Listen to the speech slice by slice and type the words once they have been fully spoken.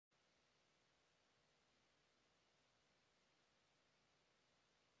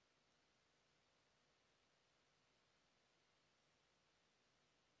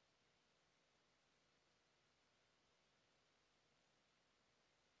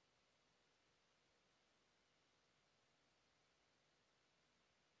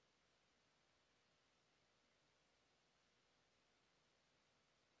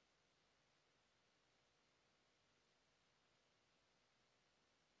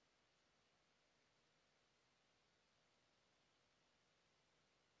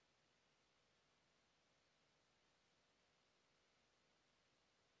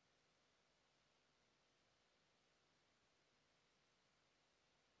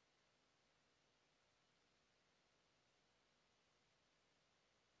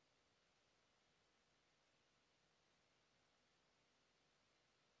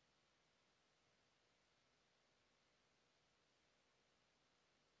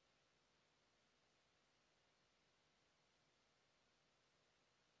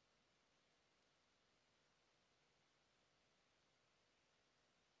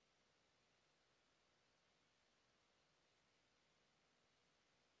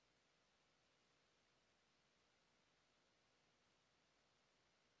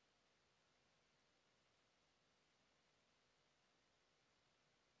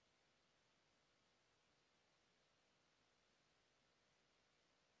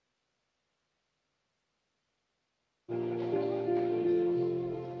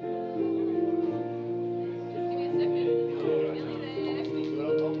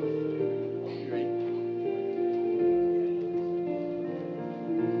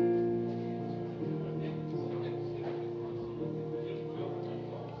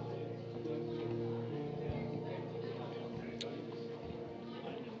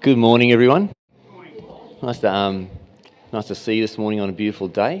Good morning, everyone. Nice to see you this morning on a beautiful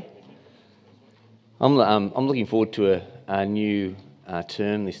day. I'm looking forward to a new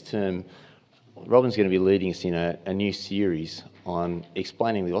term. This term, Robin's going to be leading us in a new series on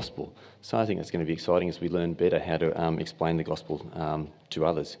explaining the gospel. So I think it's going to be exciting as we learn better how to explain the gospel to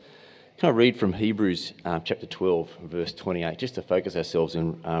others. Can I read from Hebrews chapter 12, verse 28, just to focus ourselves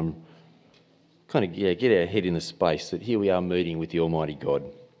and get our head in the space that here we are meeting with the Almighty God.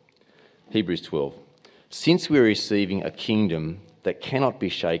 Hebrews 12. Since we are receiving a kingdom that cannot be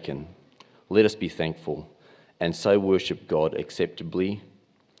shaken, let us be thankful and so worship God acceptably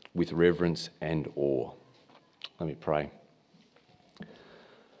with reverence and awe. Let me pray.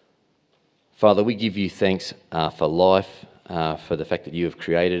 Father, we give you thanks for life, for the fact that you have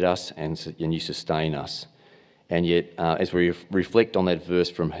created us and you sustain us. And yet, as we reflect on that verse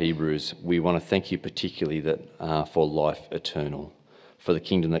from Hebrews, we want to thank you particularly for life eternal, for the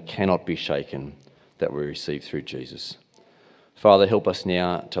kingdom that cannot be shaken, that we receive through Jesus. Father, help us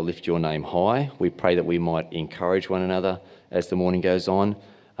now to lift your name high. We pray that we might encourage one another as the morning goes on.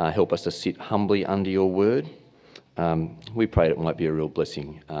 Help us to sit humbly under your word. We pray that it might be a real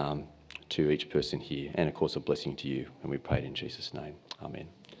blessing to each person here, and of course a blessing to you. And we pray it in Jesus' name. Amen.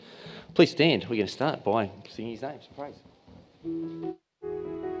 Please stand. We're going to start by singing his names. Praise.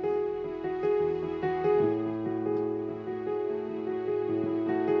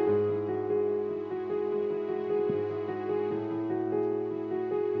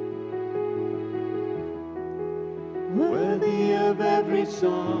 Worthy of every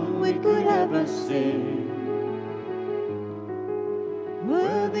song we could ever sing,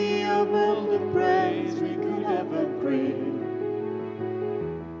 worthy of all the praise we could ever bring,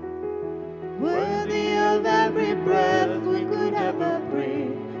 worthy of every breath we could ever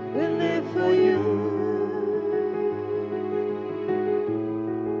breathe. We live for you.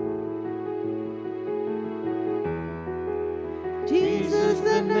 Jesus,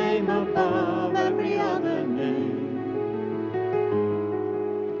 the name above every other name.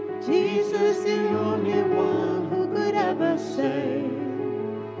 Jesus, the only one who could ever save.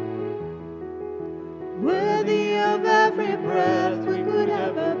 Worthy of every breath we could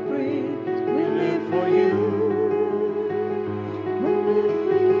ever breathe. We live for you. We live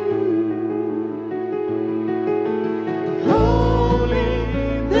for you. Holy,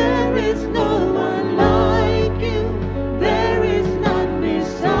 there is no one like you. There is none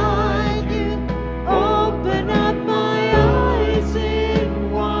beside you. Open up my eyes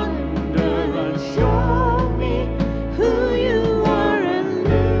in wonder and show me who you are and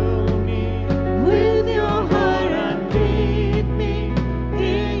fill me with your heart and lead me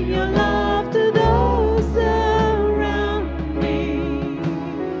in your love to those around me.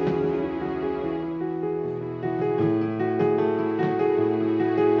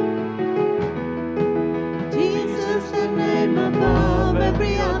 Jesus, the name above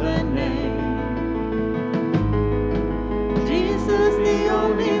every other name. Jesus, the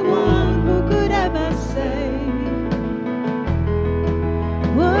only one who could ever save.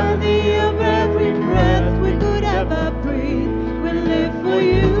 Worthy of every breath we could ever breathe. We live for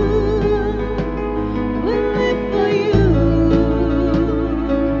you. We live for you.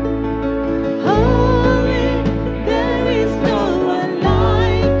 Holy, there is no one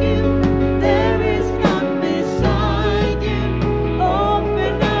like you. There is none beside you.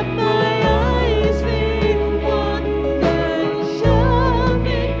 Open up my eyes in wonder and show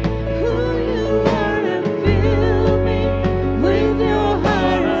me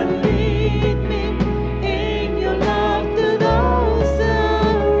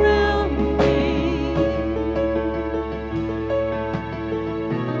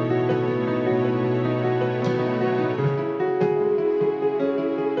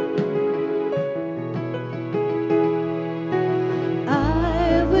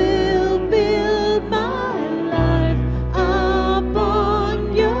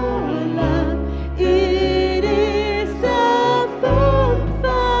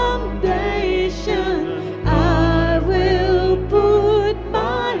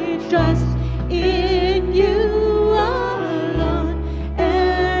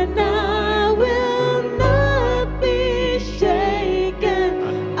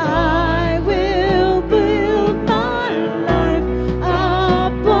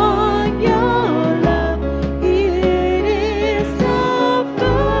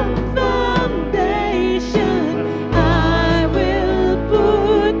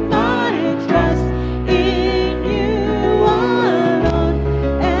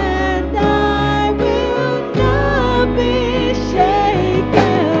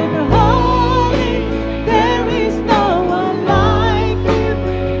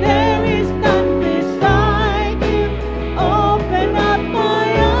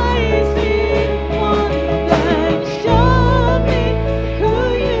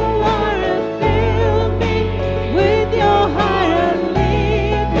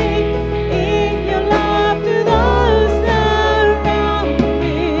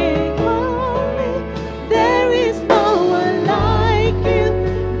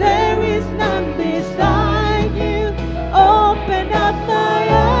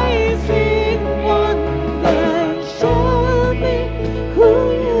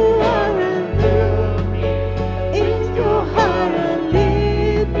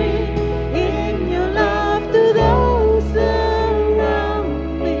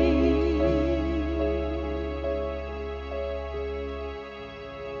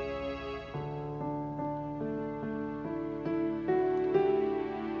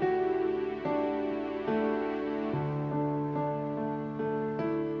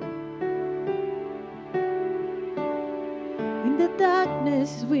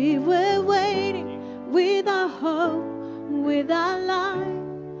as we were waiting with our hope, with our life,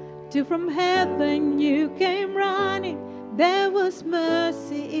 till from heaven you came running. There was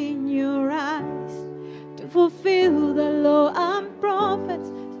mercy in your eyes to fulfill the law and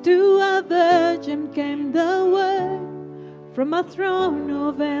prophets. To a virgin came the word, from a throne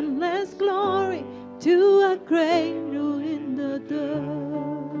of endless glory to a cradle in the dirt.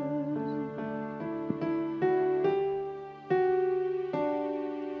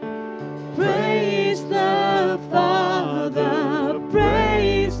 Praise the Father,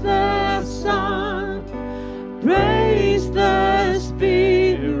 praise the Son, praise the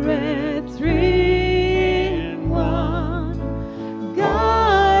Spirit, three in one.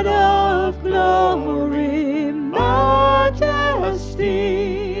 God of glory, majesty,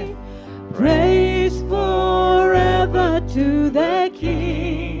 praise forever to the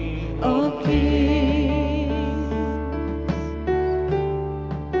King of Kings.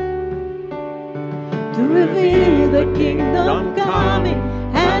 To reveal the kingdom coming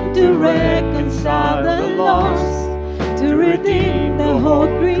and to reconcile the lost, to redeem the whole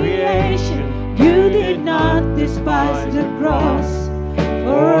creation. You did not despise the cross,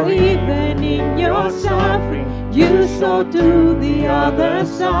 for even in your suffering you saw to the other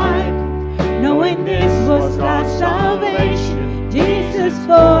side, knowing this was our salvation. Jesus,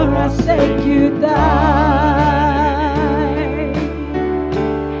 for our sake you died.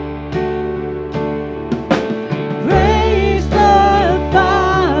 Praise the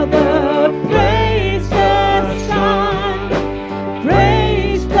Father, praise the Son,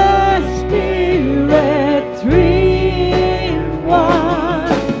 praise the Spirit, three in one.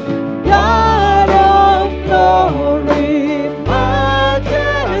 God of glory,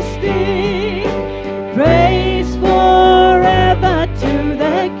 majesty, praise forever to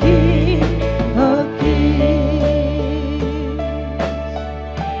the King of Kings.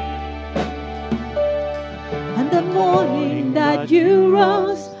 And the morning that you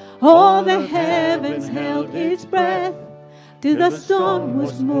rose, all the heavens held its breath, till the storm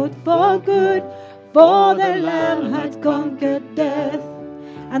was moved for good, for the Lamb had conquered death.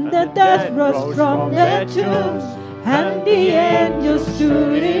 And the death rose from their tombs, and the angels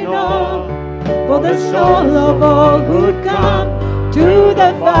stood in awe, for the soul of all who'd come to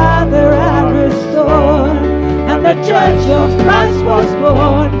the Father had restored. And the Church of Christ was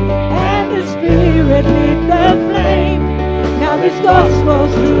born, and the Spirit lit the flame. Now this gospel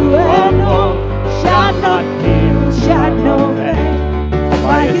through and all shall not kill, shall no pain.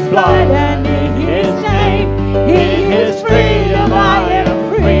 By His blood and in His name, in His freedom I am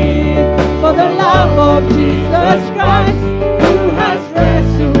free. For the love of Jesus Christ, who has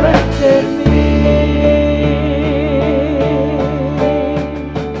resurrected me.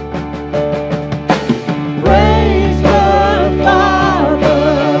 Praise the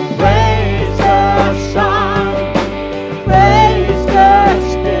Father, praise the Son, praise the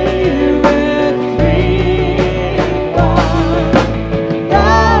Spirit, three in one.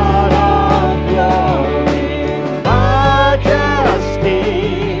 God of glory, majesty,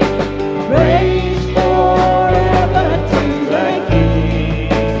 praise forever to the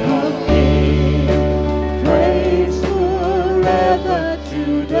King of Kings. Praise forever to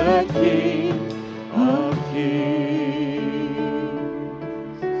the King of Kings.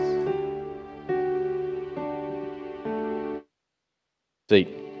 Seat.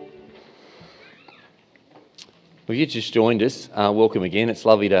 Well, you just joined us. Welcome again. It's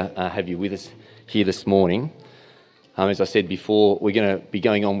lovely to have you with us here this morning. As I said before, we're going to be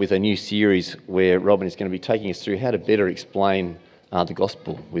going on with a new series where Robin is going to be taking us through how to better explain the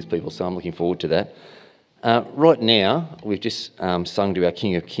gospel with people, so I'm looking forward to that. Right now, we've just sung to our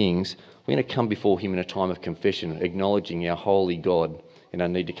King of Kings. We're going to come before Him in a time of confession, acknowledging our holy God and our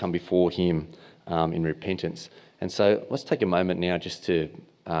need to come before Him in repentance. And so let's take a moment now just to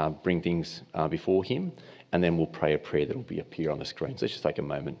bring things before Him, and then we'll pray a prayer that will be up here on the screen. So let's just take a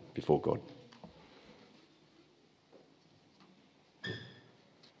moment before God.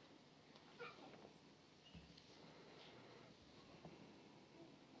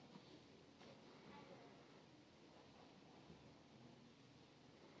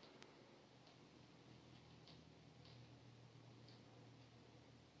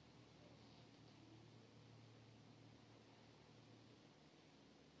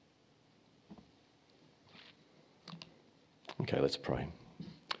 Okay, let's pray.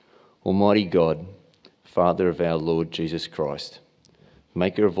 Almighty God, Father of our Lord Jesus Christ,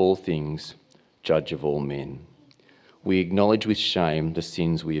 Maker of all things, Judge of all men, we acknowledge with shame the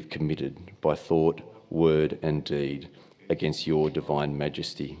sins we have committed by thought, word and deed against your divine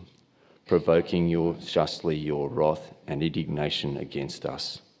majesty. provoking justly your wrath and indignation against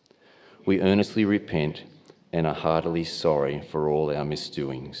us. We earnestly repent and are heartily sorry for all our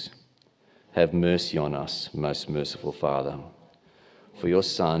misdoings. Have mercy on us, most merciful Father. For your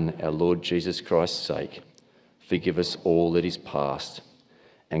Son, our Lord Jesus Christ's sake, forgive us all that is past,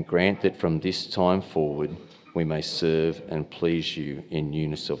 and grant that from this time forward we may serve and please you in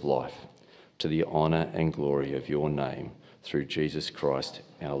newness of life, to the honour and glory of your name, through Jesus Christ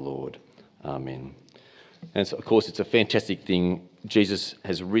our Lord. Amen. And so, of course, it's a fantastic thing. Jesus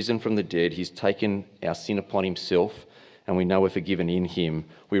has risen from the dead. He's taken our sin upon himself, and we know we're forgiven in him.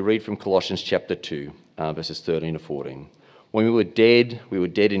 We read from Colossians chapter 2, verses 13 to 14. When we were dead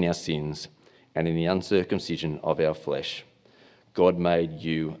in our sins and in the uncircumcision of our flesh. God made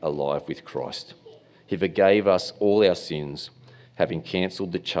you alive with Christ. He forgave us all our sins, having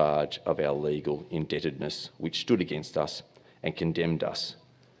cancelled the charge of our legal indebtedness, which stood against us and condemned us.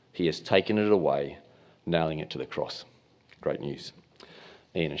 He has taken it away, nailing it to the cross. Great news.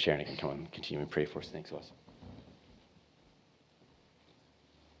 Ian and Sharon can come and continue in prayer for us. Thanks, guys.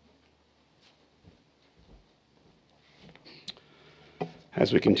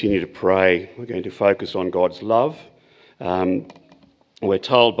 As we continue to pray, we're going to focus on God's love. We're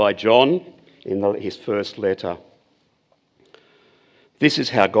told by John in his first letter, "This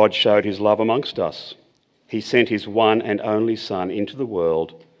is how God showed his love amongst us. He sent his one and only Son into the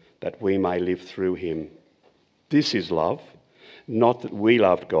world that we may live through him. This is love, not that we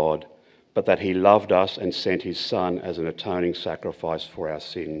loved God, but that he loved us and sent his Son as an atoning sacrifice for our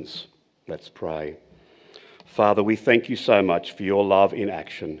sins." Let's pray. Father, we thank you so much for your love in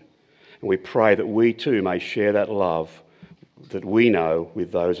action, and we pray that we too may share that love that we know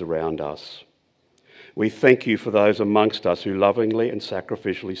with those around us. We thank you for those amongst us who lovingly and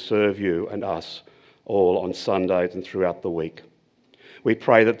sacrificially serve you and us all on Sundays and throughout the week. We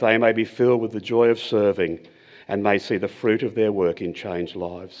pray that they may be filled with the joy of serving and may see the fruit of their work in changed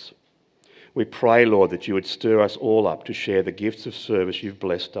lives. We pray, Lord, that you would stir us all up to share the gifts of service you've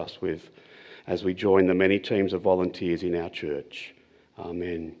blessed us with as we join the many teams of volunteers in our church.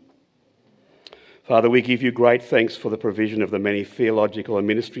 Amen. Father, we give you great thanks for the provision of the many theological and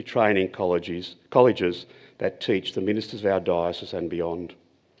ministry training colleges that teach the ministers of our diocese and beyond.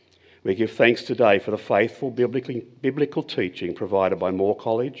 We give thanks today for the faithful biblical teaching provided by Moore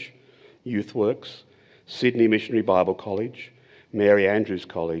College, YouthWorks, Sydney Missionary Bible College, Mary Andrews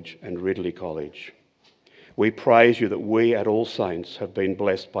College and Ridley College. We praise you that we at All Saints have been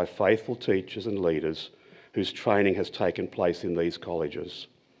blessed by faithful teachers and leaders whose training has taken place in these colleges.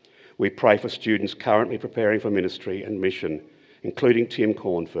 We pray for students currently preparing for ministry and mission, including Tim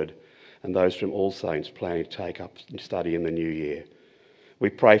Cornford and those from All Saints planning to take up study in the new year. We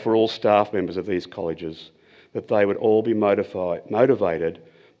pray for all staff members of these colleges that they would all be motivated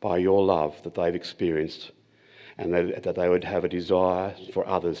by your love that they've experienced, and that they would have a desire for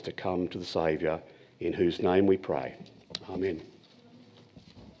others to come to the Saviour, in whose name we pray. Amen.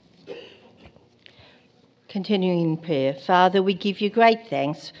 Continuing in prayer, Father, we give you great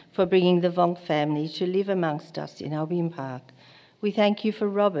thanks for bringing the Vonk family to live amongst us in Albion Park. We thank you for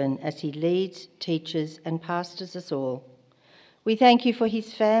Robin as he leads, teaches and pastors us all. We thank you for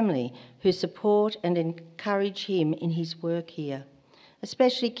his family who support and encourage him in his work here,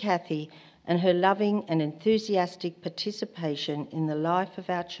 especially Kathy and her loving and enthusiastic participation in the life of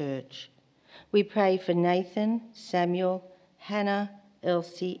our church. We pray for Nathan, Samuel, Hannah,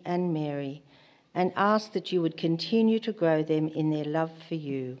 Elsie and Mary, and ask that you would continue to grow them in their love for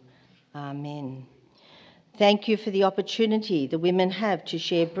you. Amen. Thank you for the opportunity the women have to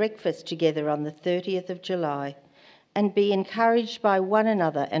share breakfast together on the 30th of July and be encouraged by one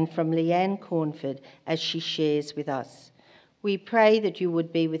another and from Leanne Cornford as she shares with us. We pray that you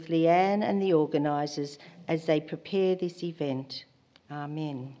would be with Leanne and the organisers as they prepare this event.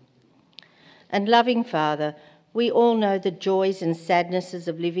 Amen. And loving Father, we all know the joys and sadnesses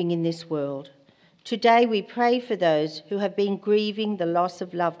of living in this world. Today we pray for those who have been grieving the loss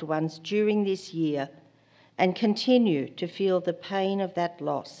of loved ones during this year and continue to feel the pain of that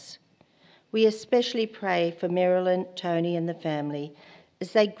loss. We especially pray for Marilyn, Tony and the family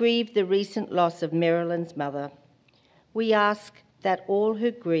as they grieve the recent loss of Marilyn's mother. We ask that all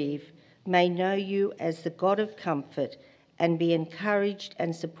who grieve may know you as the God of comfort and be encouraged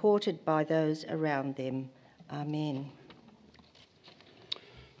and supported by those around them. Amen.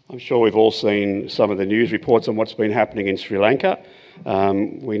 I'm sure we've all seen some of the news reports on what's been happening in Sri Lanka.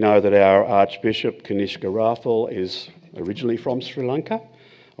 We know that our Archbishop Kanishka Rathal is originally from Sri Lanka,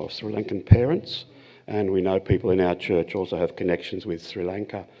 of Sri Lankan parents, and we know people in our church also have connections with Sri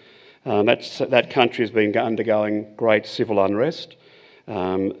Lanka. That country has been undergoing great civil unrest,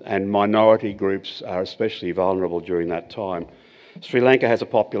 and minority groups are especially vulnerable during that time. Sri Lanka has a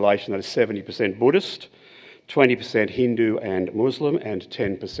population that is 70% Buddhist, 20% Hindu and Muslim, and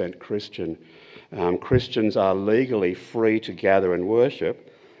 10% Christian. Christians are legally free to gather and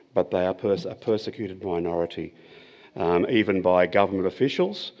worship, but they are a persecuted minority, even by government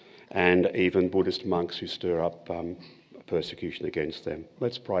officials and even Buddhist monks who stir up persecution against them.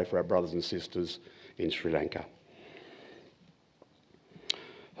 Let's pray for our brothers and sisters in Sri Lanka.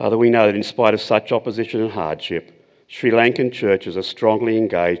 Father, we know that in spite of such opposition and hardship, Sri Lankan churches are strongly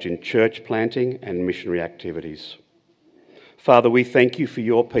engaged in church planting and missionary activities. Father, we thank you for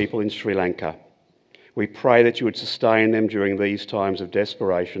your people in Sri Lanka. We pray that you would sustain them during these times of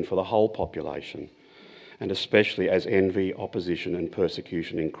desperation for the whole population, and especially as envy, opposition and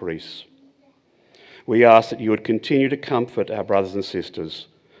persecution increase. We ask that you would continue to comfort our brothers and sisters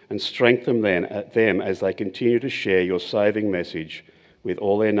and strengthen them as they continue to share your saving message with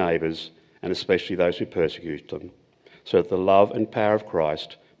all their neighbours, and especially those who persecute them, so that the love and power of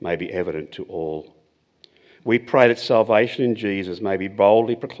Christ may be evident to all. We pray that salvation in Jesus may be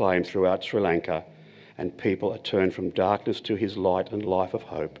boldly proclaimed throughout Sri Lanka, and people are turned from darkness to his light and life of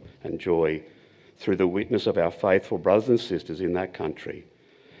hope and joy through the witness of our faithful brothers and sisters in that country.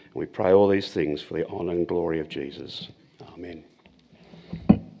 And we pray all these things for the honour and glory of Jesus. Amen.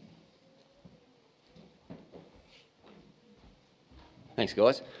 Thanks,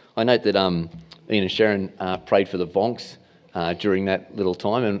 guys. I note that Ian and Sharon prayed for the Vonks during that little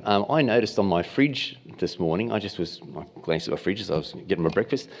time, and I noticed on my fridge this morning, I glanced at my fridge as I was getting my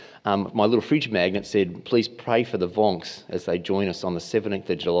breakfast, my little fridge magnet said, please pray for the Vonks as they join us on the 17th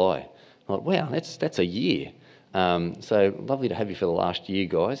of July. I thought, wow, that's a year. So lovely to have you for the last year,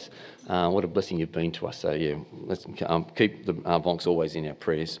 guys. What a blessing you've been to us. So yeah, let's keep the Vonks always in our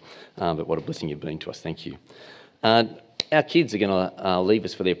prayers, but what a blessing you've been to us. Thank you. Our kids are going to leave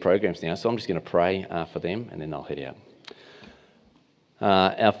us for their programs now, so I'm just going to pray for them and then I'll head out.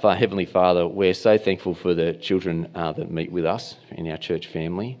 Our Heavenly Father, we're so thankful for the children that meet with us in our church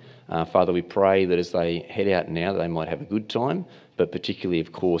family. Father, we pray that as they head out now, that they might have a good time, but particularly,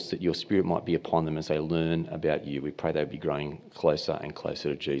 of course, that your Spirit might be upon them as they learn about you. We pray they'll be growing closer and closer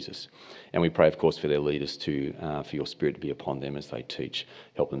to Jesus. And we pray, of course, for their leaders too, for your Spirit to be upon them as they teach,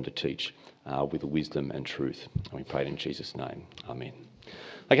 help them to teach with wisdom and truth. And we pray it in Jesus' name. Amen.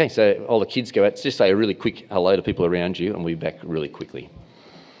 Okay, so all the kids go out. Just say a really quick hello to people around you and we'll be back really quickly.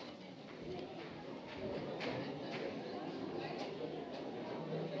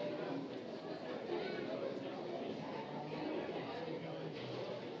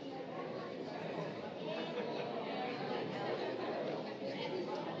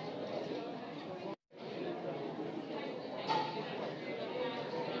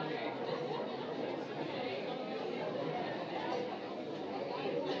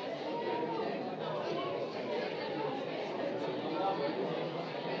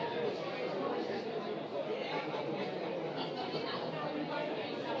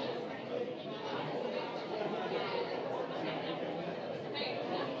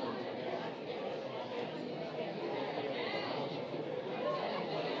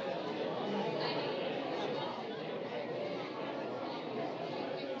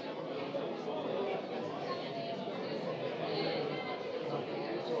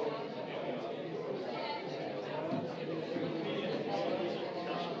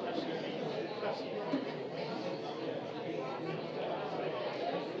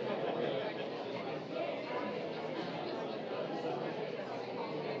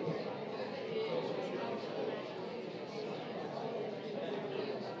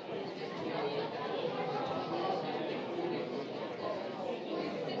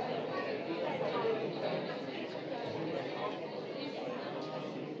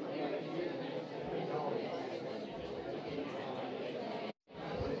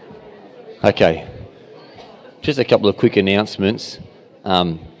 Okay, just a couple of quick announcements.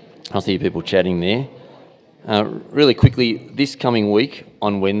 I see people chatting there. Really quickly, this coming week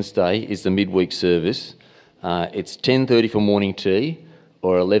on Wednesday is the midweek service. It's 10:30 for morning tea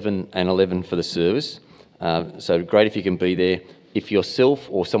or 11 and 11 for the service. So great if you can be there. If yourself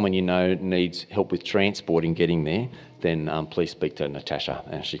or someone you know needs help with transport in getting there, then please speak to Natasha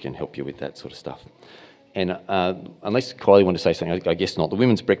and she can help you with that sort of stuff. And unless Kylie wanted to say something, I guess not. The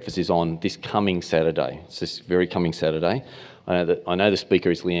women's breakfast is on this coming Saturday. It's this very coming Saturday. I know the speaker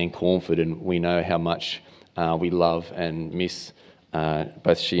is Leanne Cornford, and we know how much we love and miss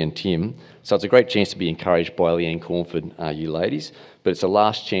both she and Tim. So it's a great chance to be encouraged by Leanne Cornford, you ladies. But it's the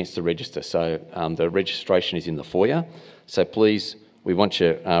last chance to register. So the registration is in the foyer. So please We want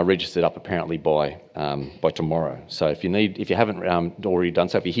you registered up apparently by tomorrow. So if you haven't already done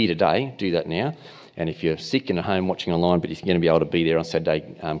so, if you're here today, do that now. And if you're sick and at home watching online, but you're going to be able to be there on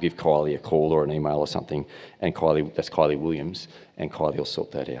Saturday, give Kylie a call or an email or something. And that's Kylie Williams, and Kylie will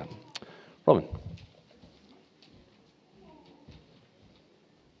sort that out. Robin.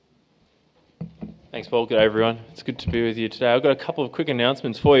 Thanks, Paul. Good day, everyone. It's good to be with you today. I've got a couple of quick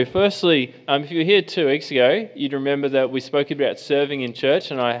announcements for you. Firstly, if you were here 2 weeks ago, you'd remember that we spoke about serving in church,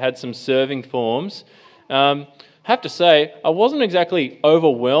 and I had some serving forms. I have to say, I wasn't exactly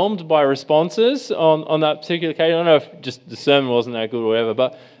overwhelmed by responses on that particular occasion. I don't know if just the sermon wasn't that good or whatever,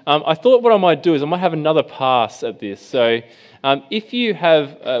 but I thought what I might do is I might have another pass at this. So if you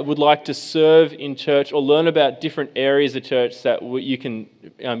would like to serve in church or learn about different areas of church that you can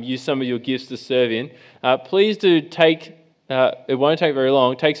use some of your gifts to serve in, please do take, it won't take very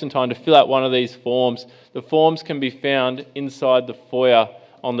long, take some time to fill out one of these forms. The forms can be found inside the foyer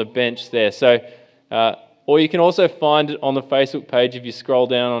on the bench there. So, or you can also find it on the Facebook page. If you scroll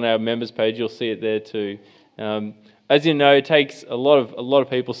down on our members page, you'll see it there too. As you know, it takes a lot of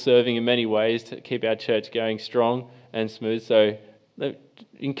people serving in many ways to keep our church going strong and smooth. So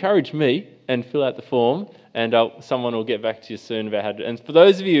encourage me and fill out the form, and someone will get back to you soon about how to. And for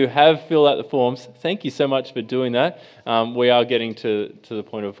those of you who have filled out the forms, thank you so much for doing that. We are getting to the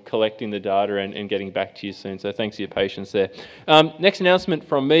point of collecting the data and getting back to you soon. So thanks for your patience there. Next announcement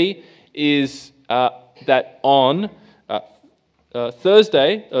from me is that on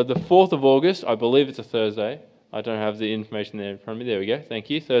Thursday, the 4th of August, I believe it's a Thursday. I don't have the information there in front of me. There we go. Thank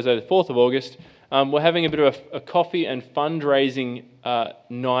you. Thursday, the 4th of August, we're having a bit of a coffee and fundraising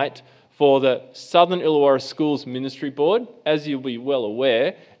night for the Southern Illawarra Schools Ministry Board. As you'll be well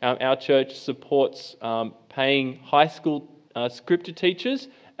aware, our church supports paying high school scripture teachers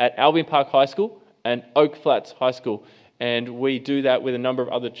at Albion Park High School and Oak Flats High School. And we do that with a number of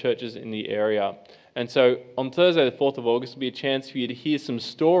other churches in the area. And so on Thursday, the 4th of August, will be a chance for you to hear some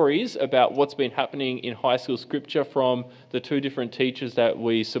stories about what's been happening in high school scripture from the 2 different teachers that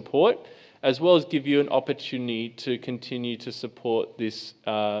we support, as well as give you an opportunity to continue to support this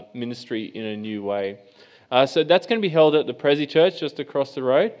ministry in a new way. So that's going to be held at the Prezi Church just across the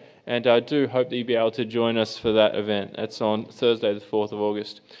road, and I do hope that you'll be able to join us for that event. That's on Thursday, the 4th of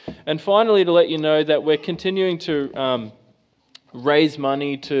August. And finally, to let you know that we're continuing to raise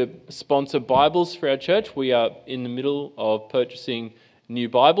money to sponsor Bibles for our church. We are in the middle of purchasing new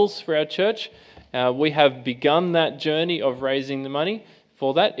Bibles for our church. We have begun that journey of raising the money.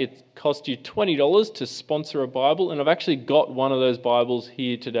 For that, it costs you $20 to sponsor a Bible, and I've actually got one of those Bibles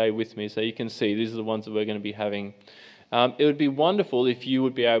here today with me, so you can see these are the ones that we're going to be having. It would be wonderful if you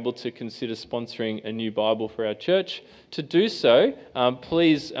would be able to consider sponsoring a new Bible for our church. To do so,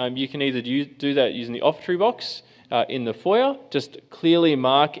 please, you can either do that using the offertory box in the foyer. Just clearly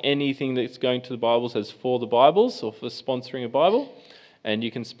mark anything that's going to the Bibles as for the Bibles or for sponsoring a Bible. And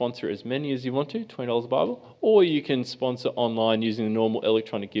you can sponsor as many as you want to, $20 a Bible. Or you can sponsor online using the normal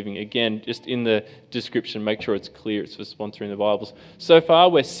electronic giving. Again, just in the description, make sure it's clear it's for sponsoring the Bibles. So far,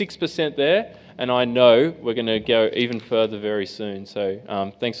 we're 6% there, and I know we're going to go even further very soon.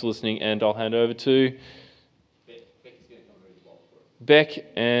 So thanks for listening, and I'll hand over to Beck.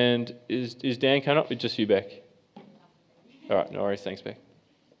 And is Dan coming up, or just you, Beck? All right, no worries. Thanks, Beck.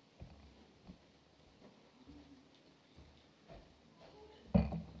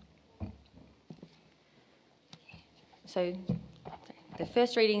 So the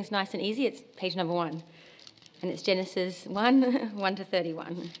first reading is nice and easy. It's page number 1. And it's Genesis 1, 1 to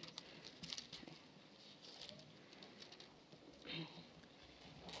 31.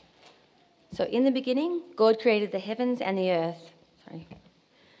 So in the beginning, God created the heavens and the earth.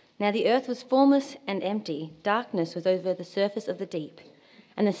 Now the earth was formless and empty. Darkness was over the surface of the deep.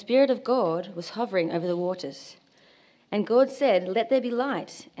 And the Spirit of God was hovering over the waters. And God said, "Let there be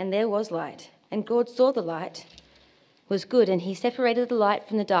light." And there was light. And God saw the light was good, and he separated the light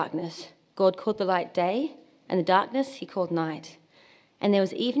from the darkness. God called the light day, and the darkness he called night. And there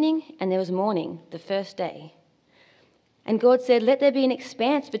was evening, and there was morning, the first day. And God said, "Let there be an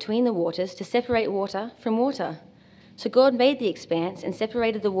expanse between the waters to separate water from water." So God made the expanse and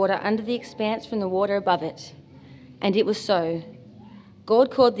separated the water under the expanse from the water above it. And it was so.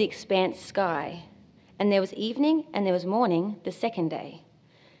 God called the expanse sky. And there was evening, and there was morning, the second day.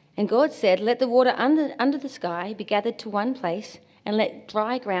 And God said, "Let the water under the sky be gathered to one place, and let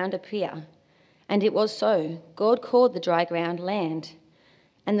dry ground appear." And it was so. God called the dry ground land.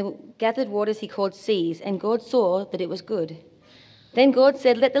 And the gathered waters he called seas, and God saw that it was good. Then God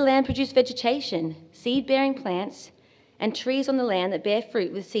said, "Let the land produce vegetation, seed-bearing plants, and trees on the land that bear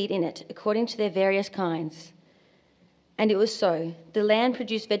fruit with seed in it, according to their various kinds." And it was so. The land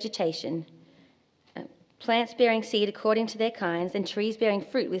produced vegetation, plants bearing seed according to their kinds, and trees bearing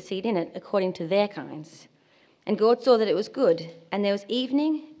fruit with seed in it according to their kinds. And God saw that it was good. And there was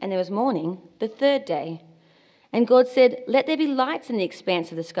evening and there was morning, the third day. And God said, "Let there be lights in the expanse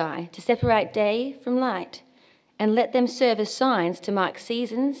of the sky to separate day from night, and let them serve as signs to mark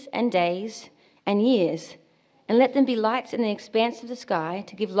seasons and days and years. And let them be lights in the expanse of the sky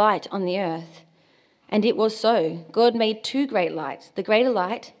to give light on the earth." And it was so. God made 2 great lights, the greater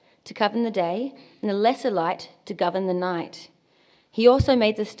light to govern the day, and the lesser light to govern the night. He also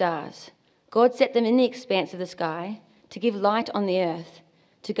made the stars. God set them in the expanse of the sky to give light on the earth,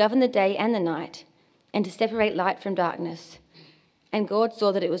 to govern the day and the night, and to separate light from darkness. And God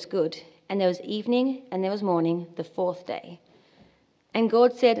saw that it was good. And there was evening and there was morning, the 4th day. And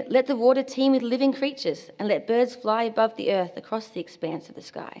God said, "Let the water teem with living creatures, and let birds fly above the earth across the expanse of the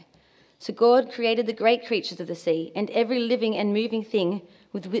sky." So God created the great creatures of the sea, and every living and moving thing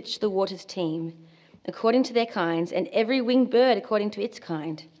with which the waters teem, according to their kinds, and every winged bird according to its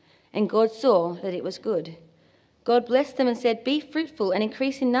kind. And God saw that it was good. God blessed them and said, "Be fruitful and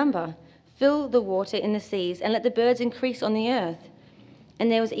increase in number. Fill the water in the seas, and let the birds increase on the earth."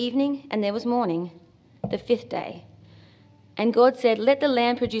 And there was evening and there was morning, the 5th day. And God said, "Let the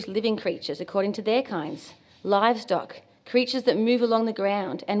land produce living creatures according to their kinds, livestock, creatures that move along the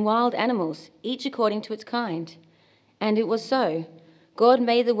ground, and wild animals, each according to its kind." And it was so. God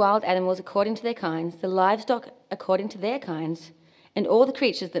made the wild animals according to their kinds, the livestock according to their kinds, and all the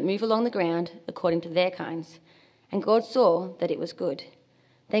creatures that move along the ground according to their kinds. And God saw that it was good.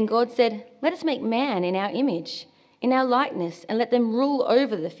 Then God said, "Let us make man in our image, in our likeness, and let them rule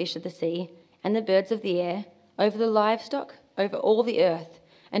over the fish of the sea and the birds of the air, over the livestock, over all the earth,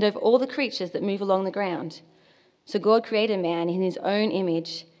 and over all the creatures that move along the ground." So God created man in his own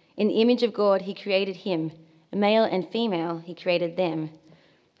image. In the image of God he created him. Male and female he created them.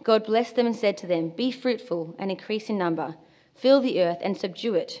 God blessed them and said to them, "Be fruitful and increase in number. Fill the earth and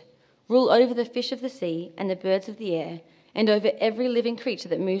subdue it. Rule over the fish of the sea and the birds of the air, and over every living creature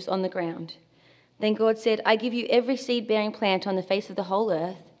that moves on the ground." Then God said, "I give you every seed-bearing plant on the face of the whole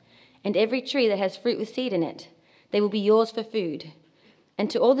earth, and every tree that has fruit with seed in it. They will be yours for food. And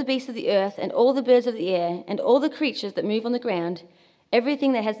to all the beasts of the earth, and all the birds of the air, and all the creatures that move on the ground,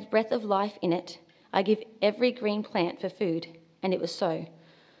 everything that has the breath of life in it, I give every green plant for food." And it was so.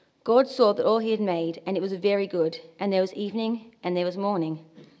 God saw that all he had made, and it was very good. And there was evening, and there was morning,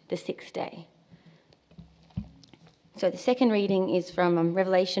 the 6th day. So the second reading is from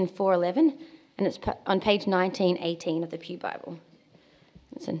Revelation 4:11, and it's on page 1918 of the Pew Bible.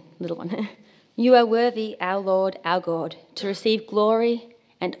 It's a little one. "You are worthy, our Lord, our God, to receive glory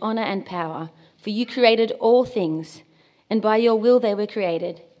and honour and power, for you created all things, and by your will they were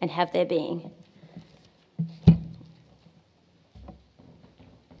created and have their being."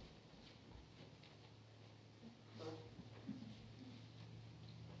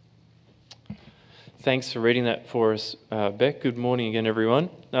 Thanks for reading that for us, Beck. Good morning again,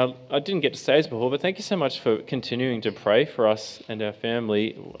 everyone. Now, I didn't get to say this before, but thank you so much for continuing to pray for us and our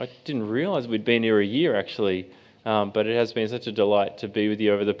family. I didn't realise we'd been here a year, actually, but it has been such a delight to be with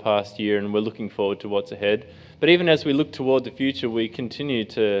you over the past year, and we're looking forward to what's ahead. But even as we look toward the future, we continue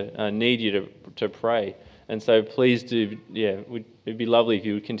to need you to pray. And so please do, it'd be lovely if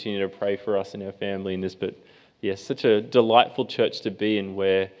you would continue to pray for us and our family in this. But yes, such a delightful church to be in,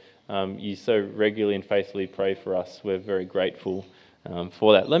 where you so regularly and faithfully pray for us. We're very grateful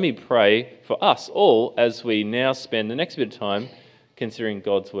for that. Let me pray for us all as we now spend the next bit of time considering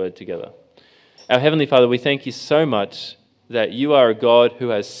God's word together. Our Heavenly Father, we thank you so much that you are a God who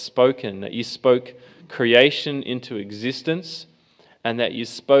has spoken, that you spoke creation into existence, and that you've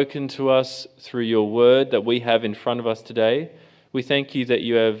spoken to us through your word that we have in front of us today. We thank you that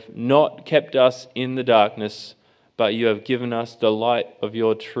you have not kept us in the darkness, but you have given us the light of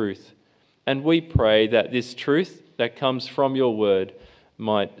your truth. And we pray that this truth that comes from your word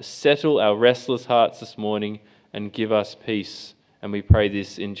might settle our restless hearts this morning and give us peace. And we pray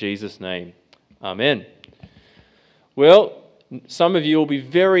this in Jesus' name. Amen. Well, some of you will be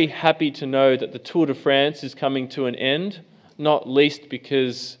very happy to know that the Tour de France is coming to an end, not least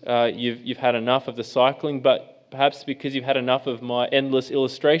because you've had enough of the cycling, but perhaps because you've had enough of my endless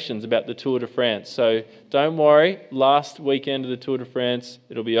illustrations about the Tour de France. So don't worry, last weekend of the Tour de France,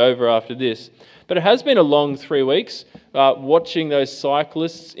 it'll be over after this. But it has been a long 3 weeks, watching those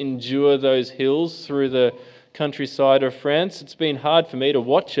cyclists endure those hills through the countryside of France. It's been hard for me to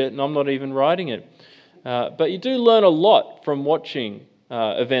watch it, and I'm not even riding it. But you do learn a lot from watching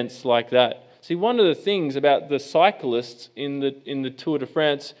events like that. See, one of the things about the cyclists in the Tour de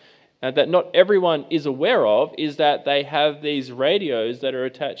France that not everyone is aware of is that they have these radios that are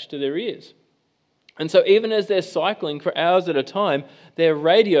attached to their ears. And so even as they're cycling for hours at a time, their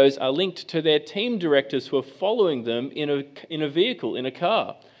radios are linked to their team directors who are following them in a vehicle, in a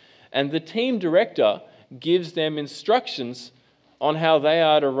car. And the team director gives them instructions on how they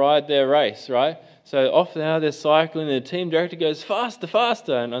are to ride their race, right? So off now they're cycling, and the team director goes, faster,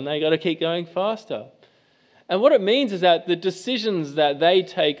 faster, and they got to keep going faster. And what it means is that the decisions that they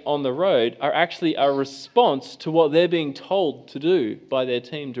take on the road are actually a response to what they're being told to do by their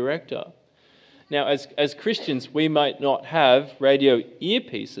team director. Now, as Christians, we might not have radio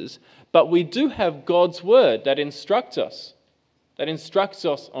earpieces, but we do have God's word that instructs us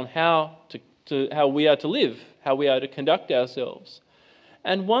on how we are to live, how we are to conduct ourselves.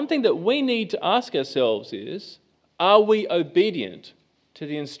 And one thing that we need to ask ourselves is, are we obedient to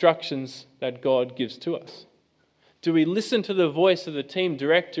the instructions that God gives to us? Do we listen to the voice of the team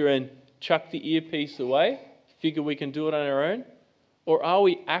director and chuck the earpiece away, figure we can do it on our own? Or are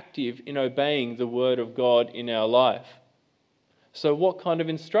we active in obeying the word of God in our life? So what kind of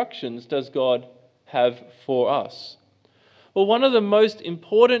instructions does God have for us? Well, one of the most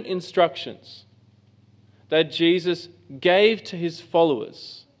important instructions that Jesus gave to his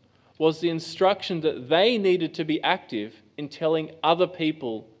followers was the instruction that they needed to be active in telling other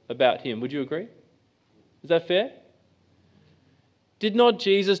people about him. Would you agree? Is that fair? Did not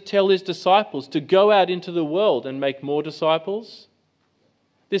Jesus tell his disciples to go out into the world and make more disciples?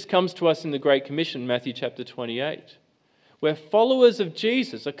 This comes to us in the Great Commission, Matthew chapter 28, where followers of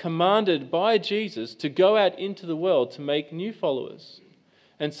Jesus are commanded by Jesus to go out into the world to make new followers.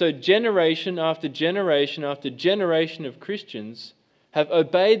 And so generation after generation after generation of Christians have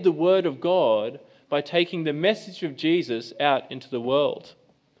obeyed the word of God by taking the message of Jesus out into the world.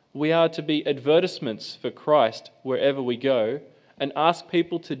 We are to be advertisements for Christ wherever we go and ask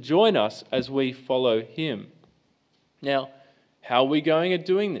people to join us as we follow him. Now, how are we going at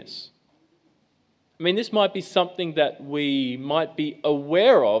doing this? I mean, this might be something that we might be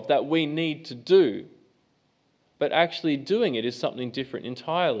aware of that we need to do, but actually doing it is something different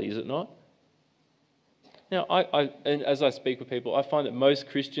entirely, is it not? Now, and as I speak with people, I find that most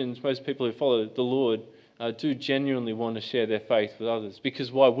Christians, most people who follow the Lord, do genuinely want to share their faith with others,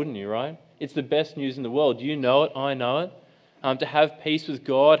 because why wouldn't you, right? It's the best news in the world. You know it, I know it. To have peace with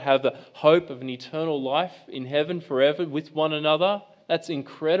God, have the hope of an eternal life in heaven forever with one another, that's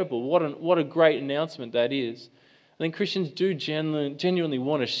incredible. What a great announcement that is. I think Christians do genuinely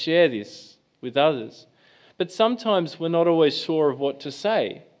want to share this with others. But sometimes we're not always sure of what to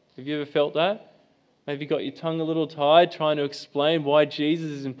say. Have you ever felt that? Maybe you got your tongue a little tied trying to explain why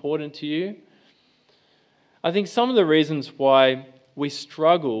Jesus is important to you. I think some of the reasons why we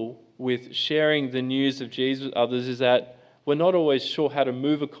struggle with sharing the news of Jesus with others is that we're not always sure how to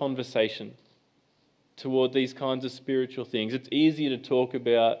move a conversation toward these kinds of spiritual things. It's easier to talk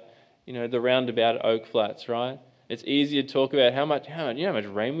about, the roundabout at Oak Flats, right? It's easier to talk about how much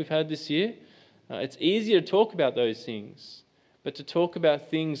rain we've had this year. It's easier to talk about those things, but to talk about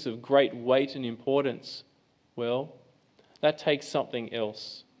things of great weight and importance, well, that takes something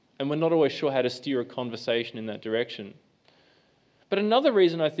else. And we're not always sure how to steer a conversation in that direction. But another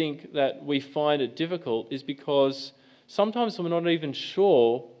reason I think that we find it difficult is because sometimes we're not even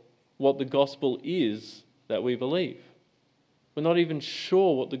sure what the gospel is that we believe. We're not even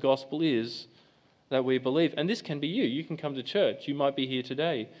sure what the gospel is that we believe. And this can be you. You can come to church. You might be here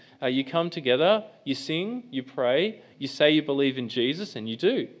today. You come together, you sing, you pray, you say you believe in Jesus, and you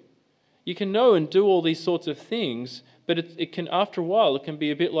do. You can know and do all these sorts of things, but it can, after a while, it can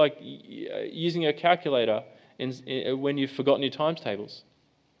be a bit like using a calculator when you've forgotten your times tables.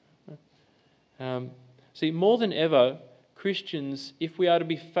 See, more than ever, Christians, if we are to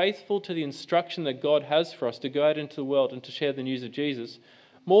be faithful to the instruction that God has for us to go out into the world and to share the news of Jesus,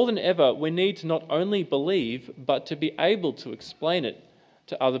 more than ever, we need to not only believe, but to be able to explain it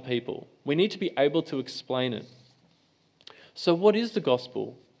to other people. We need to be able to explain it. So what is the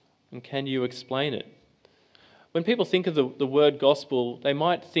gospel? And can you explain it? When people think of the word gospel, they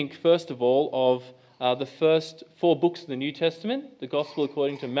might think, first of all, of the first 4 books of the New Testament, the gospel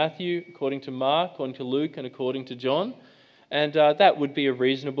according to Matthew, according to Mark, according to Luke, and according to John. And that would be a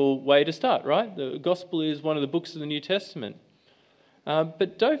reasonable way to start, right? The gospel is one of the books of the New Testament.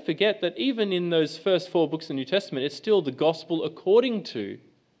 But don't forget that even in those first 4 books of the New Testament, it's still the gospel according to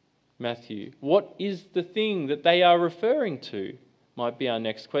Matthew. What is the thing that they are referring to? Might be our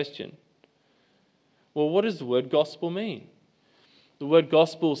next question. Well, what does the word gospel mean? The word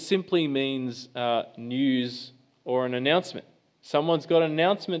gospel simply means news or an announcement. Someone's got an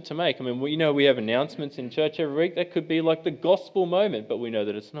announcement to make. I mean, we have announcements in church every week. That could be like the gospel moment, but we know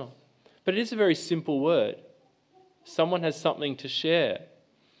that it's not. But it is a very simple word. Someone has something to share.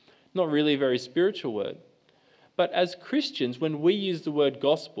 Not really a very spiritual word. But as Christians, when we use the word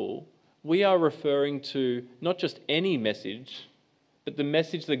gospel, we are referring to not just any message, but the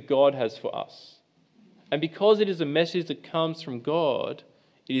message that God has for us. And because it is a message that comes from God,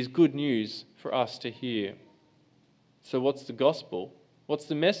 it is good news for us to hear. So what's the gospel? What's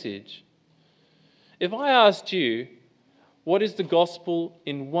the message? If I asked you, what is the gospel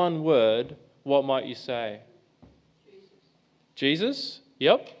in one word, what might you say? Jesus?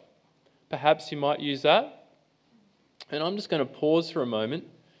 Yep. Perhaps you might use that. And I'm just going to pause for a moment.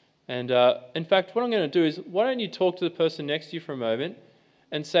 And in fact, what I'm going to do is, why don't you talk to the person next to you for a moment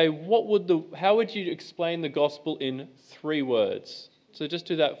and say, how would you explain the gospel in 3 words? So just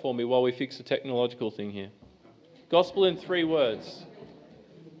do that for me while we fix the technological thing here. Gospel in 3 words.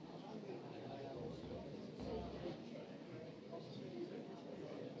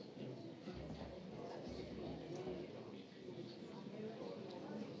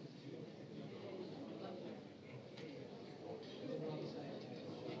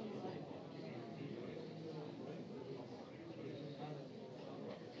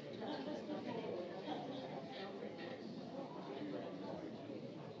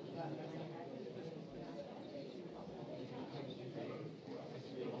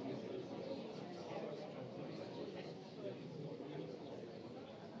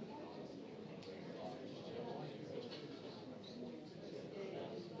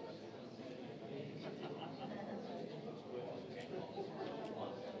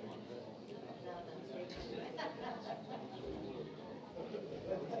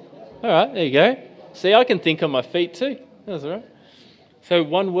 All right, there you go. See, I can think on my feet too. That's all right. So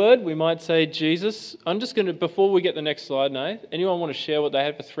one word, we might say Jesus. I'm just going to, before we get the next slide, Nath, anyone want to share what they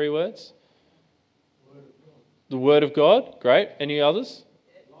had for 3 words? The Word of God. Great. Any others?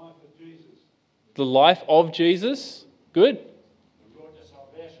 Life of Jesus. The life of Jesus. Good. Road to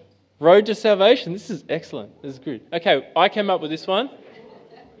salvation. Road to salvation. This is excellent. This is good. Okay, I came up with this one.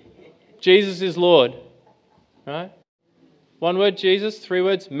 Jesus is Lord. Right? 1 word, Jesus. 3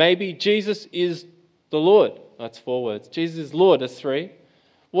 words, maybe. Jesus is the Lord. That's 4 words. Jesus is Lord. That's 3.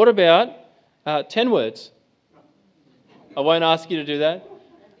 What about 10 words? I won't ask you to do that.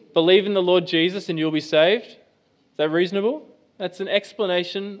 Believe in the Lord Jesus and you'll be saved. Is that reasonable? That's an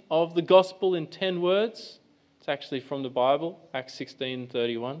explanation of the gospel in 10 words. It's actually from the Bible, Acts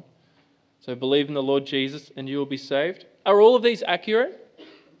 16:31. So believe in the Lord Jesus and you will be saved. Are all of these accurate?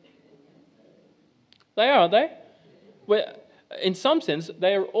 They are, aren't they? In some sense,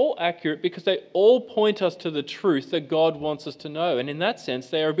 they are all accurate because they all point us to the truth that God wants us to know. And in that sense,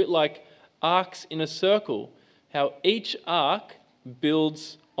 they are a bit like arcs in a circle, how each arc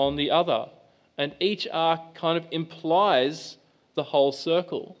builds on the other. And each arc kind of implies the whole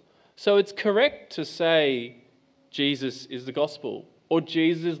circle. So it's correct to say Jesus is the gospel or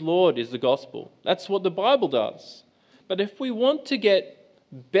Jesus is Lord is the gospel. That's what the Bible does. But if we want to get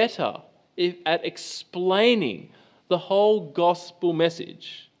better at explaining the whole gospel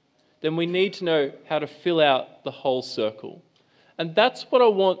message, then we need to know how to fill out the whole circle. And that's what I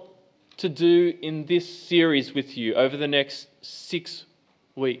want to do in this series with you over the next 6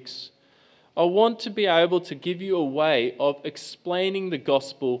 weeks. I want to be able to give you a way of explaining the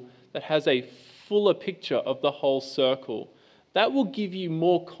gospel that has a fuller picture of the whole circle. That will give you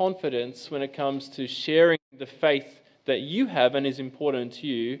more confidence when it comes to sharing the faith that you have and is important to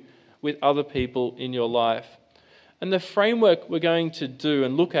you with other people in your life. And the framework we're going to do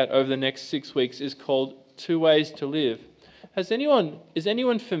and look at over the next 6 weeks is called 2 Ways to Live. Is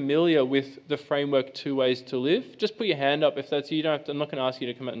anyone familiar with the framework 2 Ways to Live? Just put your hand up if that's you. I'm not going to ask you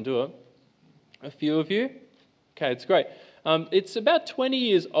to come out and do it. A few of you? Okay, it's great. It's about 20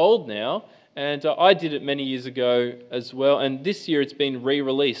 years old now, and I did it many years ago as well, and this year it's been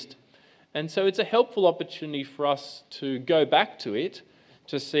re-released. And so it's a helpful opportunity for us to go back to it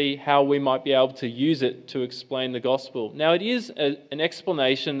to see how we might be able to use it to explain the gospel. Now, it is an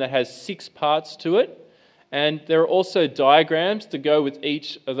explanation that has 6 parts to it, and there are also diagrams to go with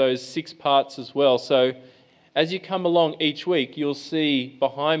each of those 6 parts as well. So as you come along each week, you'll see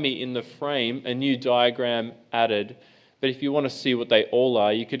behind me in the frame a new diagram added. But if you want to see what they all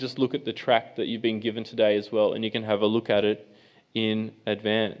are, you could just look at the track that you've been given today as well, and you can have a look at it in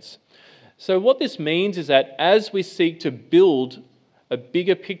advance. So what this means is that as we seek to build a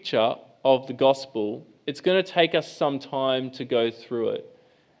bigger picture of the gospel, it's going to take us some time to go through it.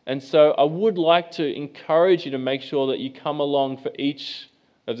 And so I would like to encourage you to make sure that you come along for each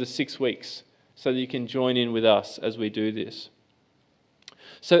of the 6 weeks so that you can join in with us as we do this.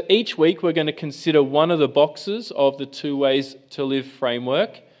 So each week we're going to consider one of the boxes of the 2 Ways to Live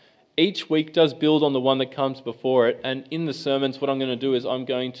framework, each week does build on the one that comes before it. And in the sermons, what I'm going to do is I'm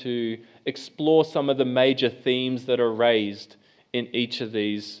going to explore some of the major themes that are raised in each of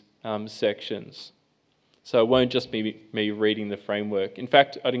these sections. So it won't just be me reading the framework. In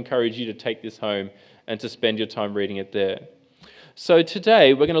fact, I'd encourage you to take this home and to spend your time reading it there. So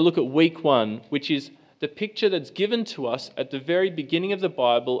today we're going to look at week 1, which is the picture that's given to us at the very beginning of the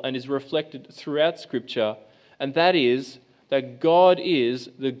Bible and is reflected throughout Scripture, and that is that God is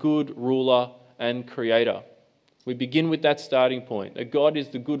the good ruler and creator. We begin with that starting point, that God is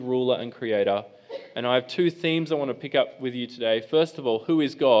the good ruler and creator. And I have 2 themes I want to pick up with you today. First of all, who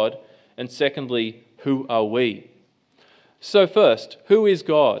is God? And secondly, who are we? So first, who is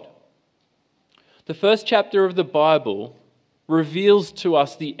God? The first chapter of the Bible reveals to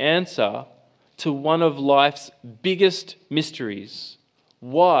us the answer to one of life's biggest mysteries.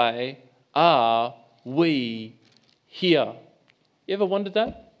 Why are we here? You ever wondered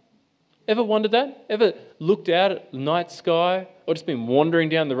that? Ever wondered that? Ever looked out at the night sky or just been wandering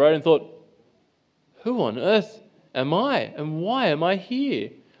down the road and thought, who on earth am I and why am I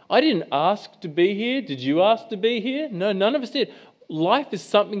here? I didn't ask to be here. Did you ask to be here? No, none of us did. Life is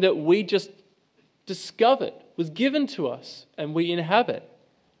something that we just discovered, was given to us, and we inhabit.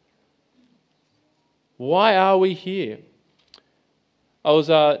 Why are we here?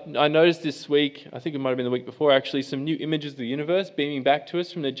 I noticed this week, I think it might have been the week before actually, some new images of the universe beaming back to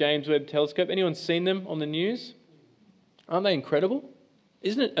us from the James Webb Telescope. Anyone seen them on the news? Aren't they incredible?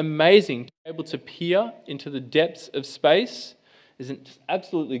 Isn't it amazing to be able to peer into the depths of space? Isn't it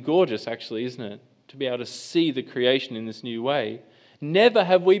absolutely gorgeous, actually, isn't it? To be able to see the creation in this new way. Never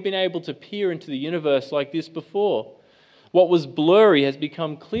have we been able to peer into the universe like this before. What was blurry has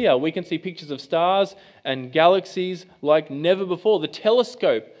become clear. We can see pictures of stars and galaxies like never before. The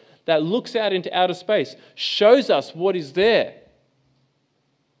telescope that looks out into outer space shows us what is there.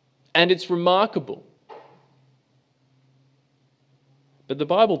 And it's remarkable. But the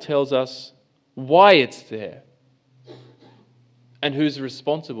Bible tells us why it's there and who's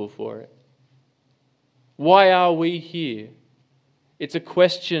responsible for it. Why are we here? It's a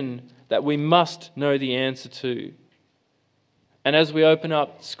question that we must know the answer to. And as we open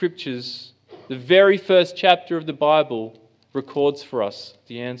up Scriptures, the very first chapter of the Bible records for us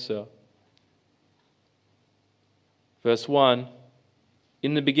the answer. Verse 1,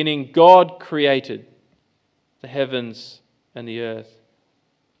 in the beginning God created the heavens and the earth.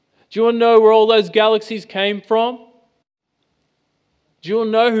 Do you want to know where all those galaxies came from? Do you want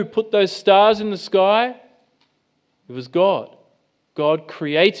to know who put those stars in the sky? It was God. God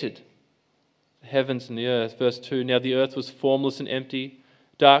created the heavens and the earth. Verse 2, now the earth was formless and empty.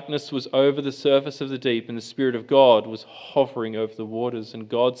 Darkness was over the surface of the deep, and the Spirit of God was hovering over the waters. And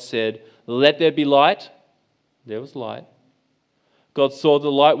God said, let there be light. There was light. God saw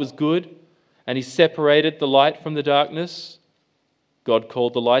the light was good, and He separated the light from the darkness. God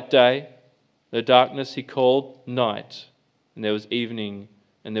called the light day. The darkness He called night. And there was evening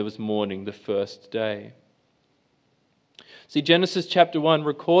and there was morning, the first day. See, Genesis chapter 1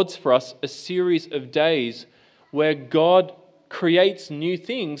 records for us a series of days where God creates new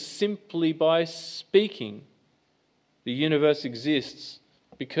things simply by speaking. The universe exists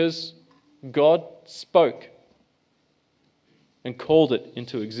because God spoke and called it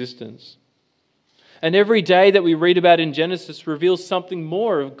into existence. And every day that we read about in Genesis reveals something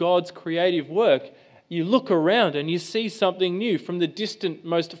more of God's creative work. You look around and you see something new from the distant,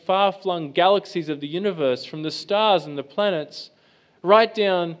 most far-flung galaxies of the universe, from the stars and the planets, right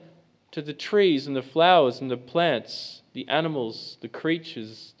down to the trees and the flowers and the plants, the animals, the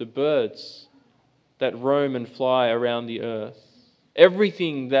creatures, the birds that roam and fly around the earth.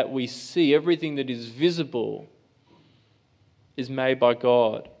 Everything that we see, everything that is visible, is made by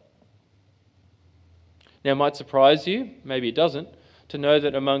God. Now, it might surprise you, maybe it doesn't, to know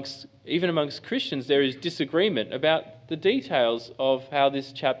that even amongst Christians there is disagreement about the details of how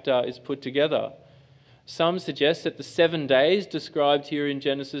this chapter is put together. Some suggest that the 7 days described here in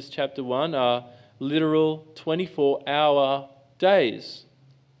Genesis chapter 1 are literal 24-hour days.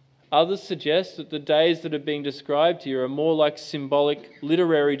 Others suggest that the days that are being described here are more like symbolic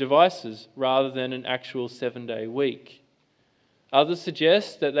literary devices rather than an actual 7-day week. Others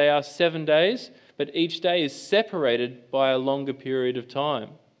suggest that they are 7 days, but each day is separated by a longer period of time.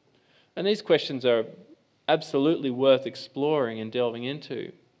 And these questions are absolutely worth exploring and delving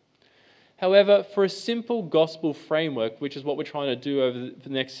into. However, for a simple gospel framework, which is what we're trying to do over the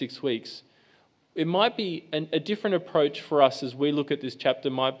next 6 weeks, it might be a different approach for us as we look at this chapter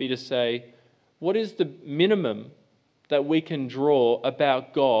might be to say, what is the minimum that we can draw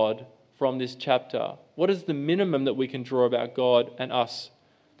about God from this chapter? What is the minimum that we can draw about God and us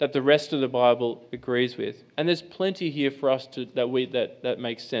that the rest of the Bible agrees with. And there's plenty here for us that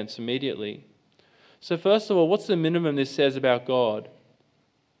makes sense immediately. So first of all, what's the minimum this says about God?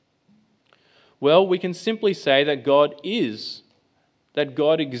 Well, we can simply say that God is, that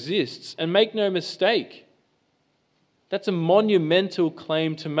God exists. And make no mistake, that's a monumental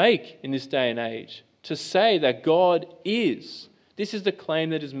claim to make in this day and age, to say that God is. This is the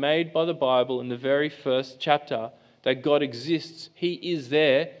claim that is made by the Bible in the very first chapter, that God exists. He is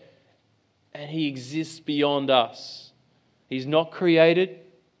there, and He exists beyond us. He's not created.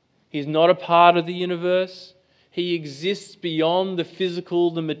 He's not a part of the universe. He exists beyond the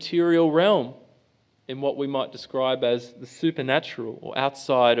physical, the material realm, in what we might describe as the supernatural or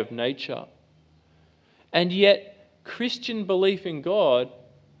outside of nature. And yet, Christian belief in God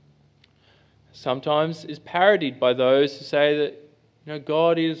sometimes is parodied by those who say that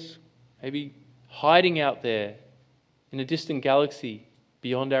God is maybe hiding out there in a distant galaxy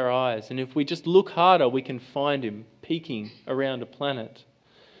beyond our eyes. And if we just look harder, we can find Him peeking around a planet.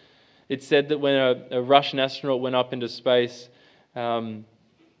 It's said that when a Russian astronaut went up into space, went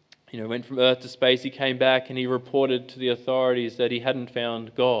from Earth to space, he came back and he reported to the authorities that he hadn't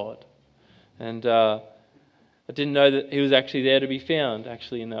found God. And I didn't know that He was actually there to be found,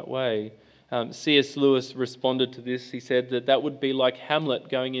 actually, in that way. C.S. Lewis responded to this. He said that would be like Hamlet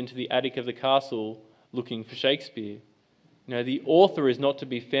going into the attic of the castle looking for Shakespeare. The author is not to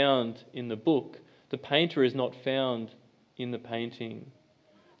be found in the book. The painter is not found in the painting.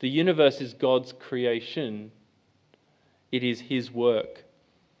 The universe is God's creation. It is His work.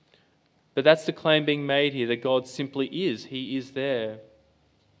 But that's the claim being made here, that God simply is. He is there.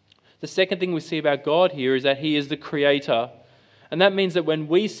 The second thing we see about God here is that He is the creator. And that means that when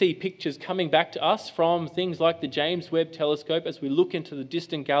we see pictures coming back to us from things like the James Webb Telescope, as we look into the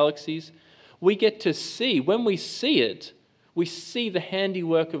distant galaxies, we get to see, when we see it, we see the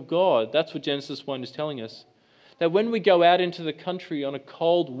handiwork of God. That's what Genesis 1 is telling us. That when we go out into the country on a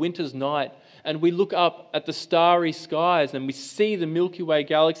cold winter's night and we look up at the starry skies and we see the Milky Way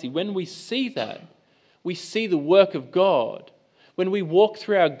galaxy, when we see that, we see the work of God. When we walk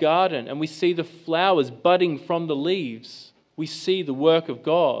through our garden and we see the flowers budding from the leaves, we see the work of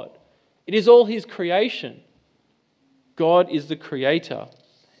God. It is all His creation. God is the creator.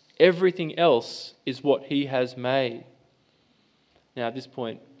 Everything else is what He has made. Now, at this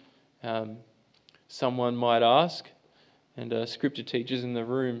point, someone might ask, and scripture teachers in the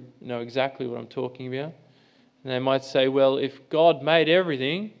room know exactly what I'm talking about. And they might say, well, if God made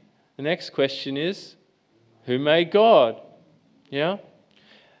everything, the next question is, who made God? Yeah?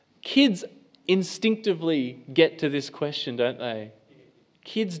 Kids instinctively get to this question, don't they?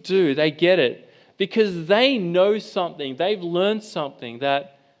 Kids do. They get it. Because they know something. They've learned something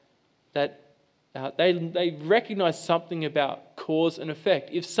that they recognize something about cause and effect.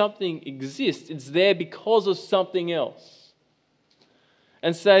 If something exists, it's there because of something else.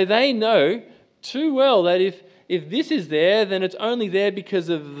 And so they know too well that if this is there, then it's only there because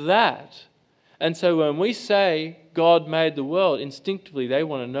of that. And so when we say God made the world, instinctively they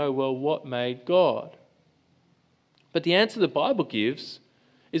want to know, well, what made God? But the answer the Bible gives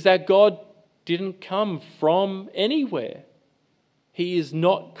is that God didn't come from anywhere. He is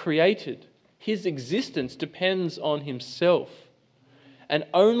not created. His existence depends on Himself. And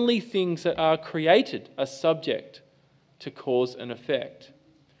only things that are created are subject to cause and effect.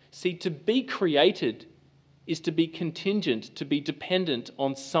 See, to be created is to be contingent, to be dependent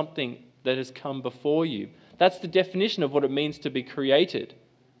on something that has come before you. That's the definition of what it means to be created.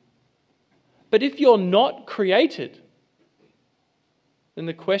 But if you're not created, then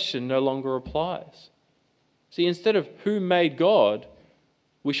the question no longer applies. See, instead of who made God,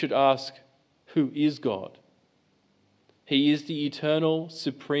 we should ask, who is God? He is the eternal,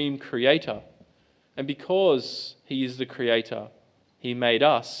 supreme creator. And because He is the creator, He made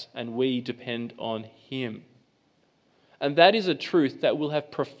us, and we depend on Him. And that is a truth that will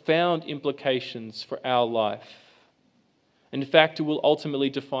have profound implications for our life. In fact, it will ultimately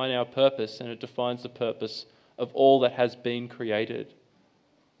define our purpose, and it defines the purpose of all that has been created.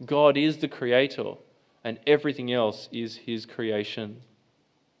 God is the creator, and everything else is His creation.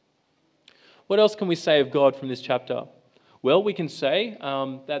 What else can we say of God from this chapter? Well, we can say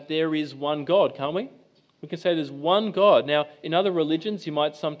that there is one God, can't we? We can say there's one God. Now, in other religions, you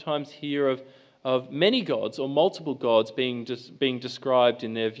might sometimes hear of many gods or multiple gods being described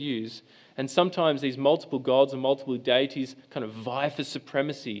in their views. And sometimes these multiple gods and multiple deities kind of vie for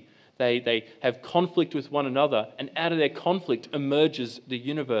supremacy. They have conflict with one another, and out of their conflict emerges the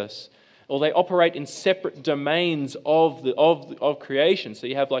universe. Or they operate in separate domains of creation. So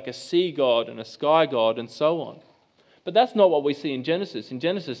you have like a sea god and a sky god and so on. But that's not what we see in Genesis. In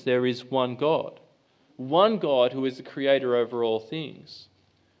Genesis, there is one God who is the creator over all things.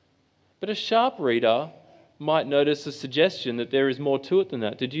 But a sharp reader might notice a suggestion that there is more to it than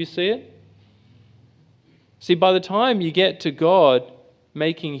that. Did you see it? See, by the time you get to God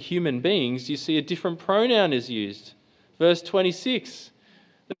making human beings, you see a different pronoun is used. Verse 26,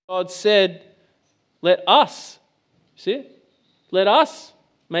 God said, let us, see it? Let us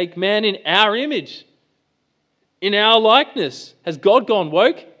make man in our image, in our likeness. Has God gone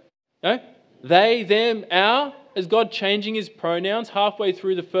woke? No? They, them, our? Is God changing his pronouns halfway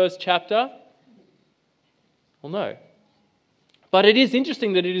through the first chapter? Well, no. But it is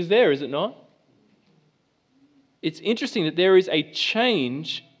interesting that it is there, is it not? It's interesting that there is a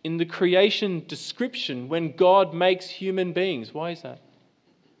change in the creation description when God makes human beings. Why is that?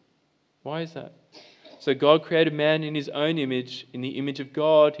 Why is that? So God created man in his own image. In the image of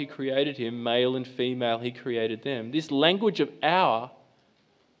God, he created him. Male and female, he created them. This language of our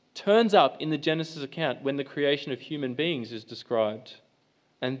turns up in the Genesis account when the creation of human beings is described.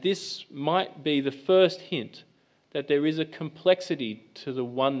 And this might be the first hint that there is a complexity to the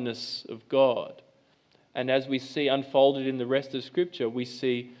oneness of God. And as we see unfolded in the rest of Scripture, we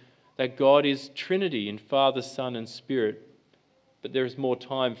see that God is Trinity in Father, Son, and Spirit. But there is more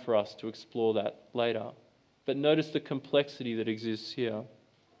time for us to explore that later. But notice the complexity that exists here.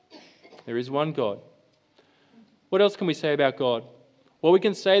 There is one God. What else can we say about God? Well, we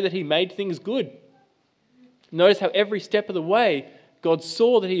can say that he made things good. Notice how every step of the way, God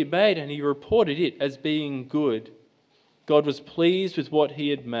saw that he had made and he reported it as being good. God was pleased with what he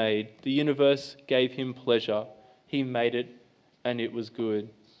had made. The universe gave him pleasure. He made it and it was good.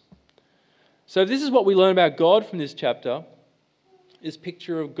 So this is what we learn about God from this chapter. This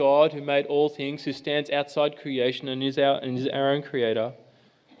picture of God who made all things, who stands outside creation and is our own creator.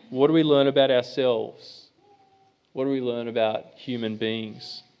 What do we learn about ourselves? What do we learn about human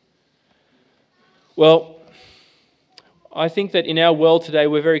beings? Well, I think that in our world today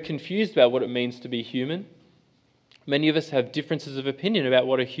we're very confused about what it means to be human. Many of us have differences of opinion about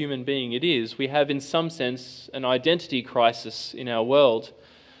what a human being it is. We have, in some sense, an identity crisis in our world.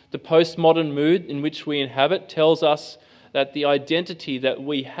 The postmodern mood in which we inhabit tells us that the identity that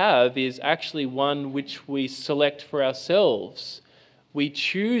we have is actually one which we select for ourselves. We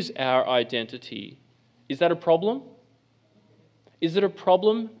choose our identity. Is that a problem? Is it a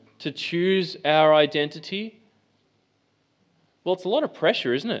problem to choose our identity? Well, it's a lot of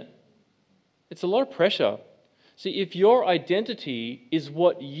pressure, isn't it? It's a lot of pressure. See, if your identity is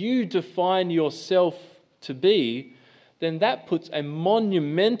what you define yourself to be, then that puts a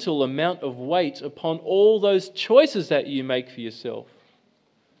monumental amount of weight upon all those choices that you make for yourself.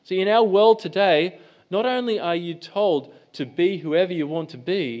 See, in our world today, not only are you told to be whoever you want to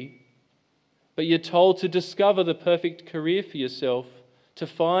be, but you're told to discover the perfect career for yourself, to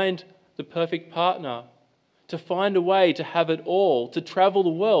find the perfect partner, to find a way to have it all, to travel the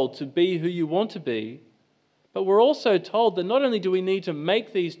world, to be who you want to be. But we're also told that not only do we need to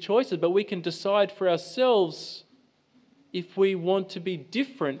make these choices, but we can decide for ourselves if we want to be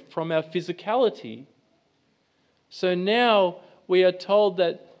different from our physicality. So now we are told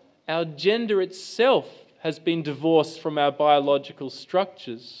that our gender itself has been divorced from our biological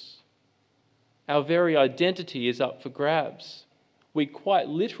structures. Our very identity is up for grabs. We quite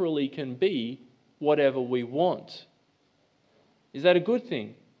literally can be whatever we want. Is that a good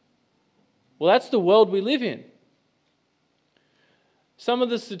thing? Well, that's the world we live in. Some of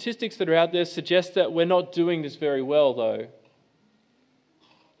the statistics that are out there suggest that we're not doing this very well, though.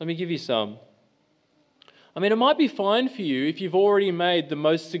 Let me give you some. I mean, it might be fine for you if you've already made the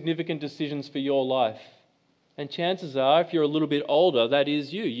most significant decisions for your life. And chances are, if you're a little bit older, that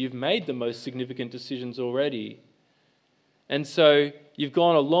is you. You've made the most significant decisions already. And so you've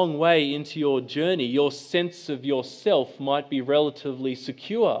gone a long way into your journey. Your sense of yourself might be relatively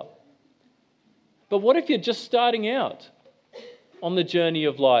secure. But what if you're just starting out on the journey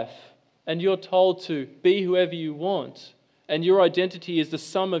of life and you're told to be whoever you want and your identity is the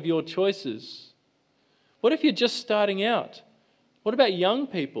sum of your choices? What if you're just starting out? What about young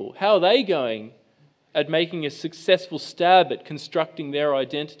people? How are they going at making a successful stab at constructing their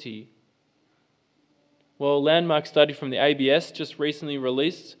identity? Well, a landmark study from the ABS just recently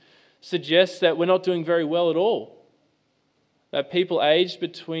released suggests that we're not doing very well at all. That people aged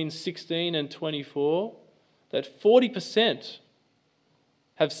between 16 and 24, that 40%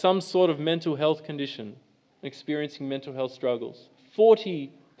 have some sort of mental health condition, experiencing mental health struggles. 40%.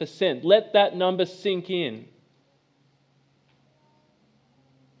 Let that number sink in.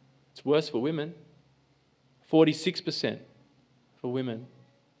 It's worse for women. 46% for women.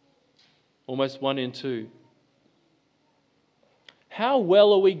 Almost 1 in 2. How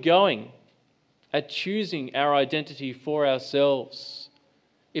well are we going at choosing our identity for ourselves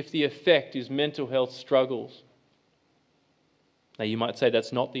if the effect is mental health struggles? Now, you might say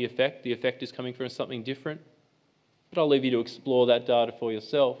that's not the effect. The effect is coming from something different. But I'll leave you to explore that data for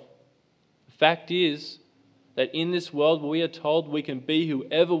yourself. The fact is that in this world where we are told we can be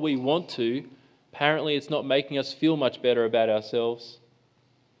whoever we want to, apparently it's not making us feel much better about ourselves.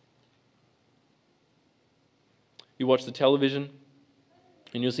 You watch the television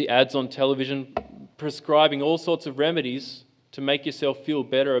and you'll see ads on television prescribing all sorts of remedies to make yourself feel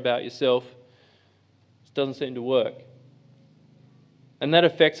better about yourself. It doesn't seem to work. And that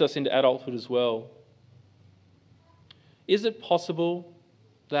affects us into adulthood as well. Is it possible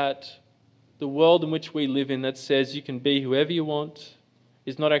that the world in which we live in that says you can be whoever you want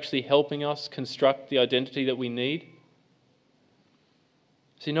is not actually helping us construct the identity that we need?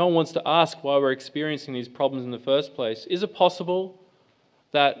 See, no one wants to ask why we're experiencing these problems in the first place. Is it possible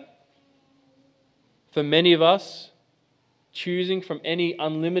that for many of us, choosing from any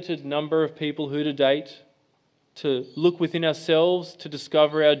unlimited number of people who to date, to look within ourselves, to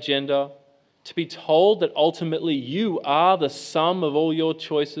discover our gender, to be told that ultimately you are the sum of all your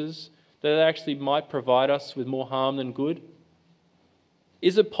choices, that actually might provide us with more harm than good?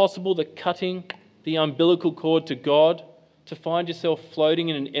 Is it possible that cutting the umbilical cord to God, to find yourself floating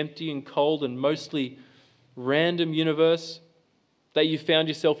in an empty and cold and mostly random universe that you found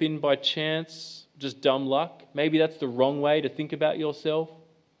yourself in by chance, just dumb luck? Maybe that's the wrong way to think about yourself.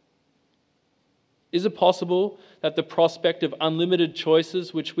 Is it possible that the prospect of unlimited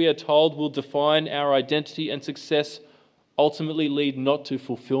choices, which we are told will define our identity and success, ultimately lead not to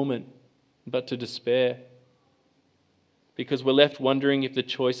fulfillment, but to despair? Because we're left wondering if the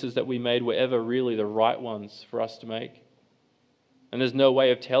choices that we made were ever really the right ones for us to make. And there's no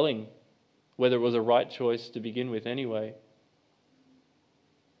way of telling whether it was a right choice to begin with anyway.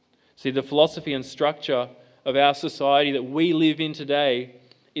 See, the philosophy and structure of our society that we live in today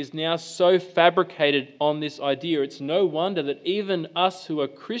is now so fabricated on this idea. It's no wonder that even us who are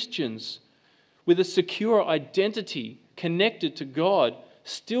Christians with a secure identity connected to God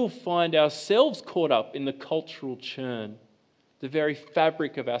still find ourselves caught up in the cultural churn. The very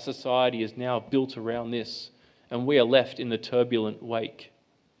fabric of our society is now built around this, and we are left in the turbulent wake.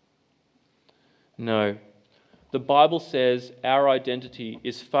 No, the Bible says our identity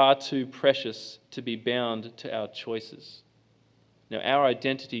is far too precious to be bound to our choices. Now, our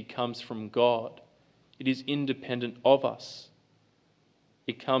identity comes from God. It is independent of us.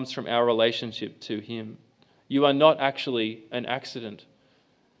 It comes from our relationship to Him. You are not actually an accident,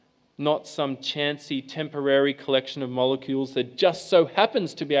 not some chancy, temporary collection of molecules that just so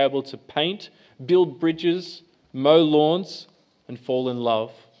happens to be able to paint, build bridges, mow lawns, and fall in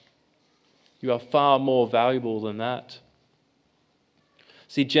love. You are far more valuable than that.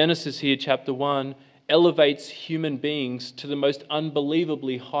 See, Genesis here, chapter 1, elevates human beings to the most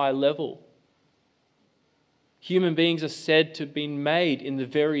unbelievably high level. Human beings are said to have been made in the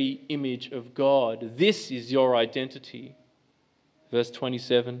very image of God. This is your identity. Verse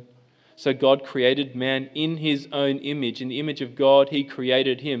 27. So God created man in His own image. In the image of God, He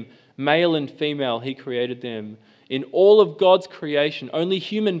created him. Male and female, He created them. In all of God's creation, only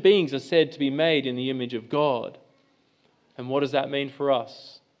human beings are said to be made in the image of God. And what does that mean for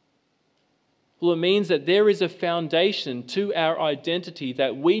us? Well, it means that there is a foundation to our identity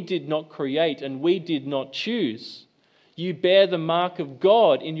that we did not create and we did not choose. You bear the mark of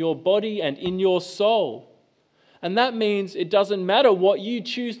God in your body and in your soul. And that means it doesn't matter what you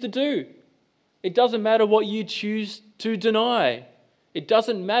choose to do. It doesn't matter what you choose to deny. It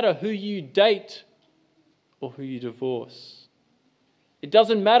doesn't matter who you date or who you divorce. It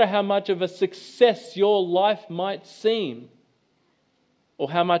doesn't matter how much of a success your life might seem,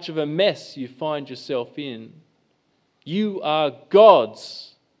 or how much of a mess you find yourself in. You are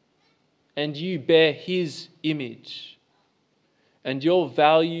God's, and you bear His image. And your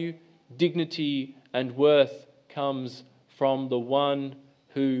value, dignity, and worth comes from the one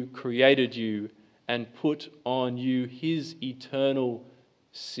who created you and put on you His eternal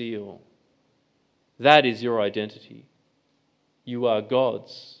seal. That is your identity. You are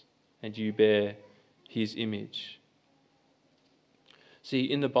God's, and you bear His image. See,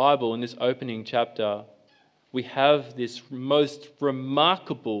 in the Bible, in this opening chapter, we have this most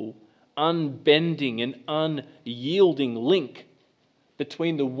remarkable, unbending and unyielding link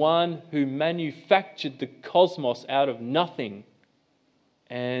between the one who manufactured the cosmos out of nothing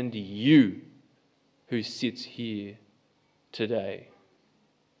and you who sits here today.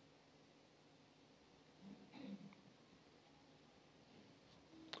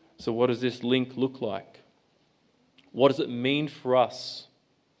 So what does this link look like? What does it mean for us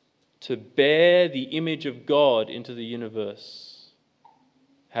to bear the image of God into the universe?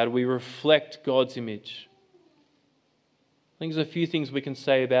 How do we reflect God's image? I think there's a few things we can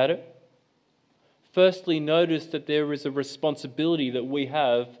say about it. Firstly, notice that there is a responsibility that we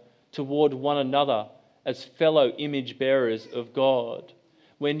have toward one another as fellow image bearers of God.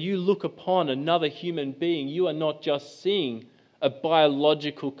 When you look upon another human being, you are not just seeing a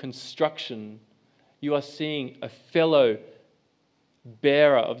biological construction. You are seeing a fellow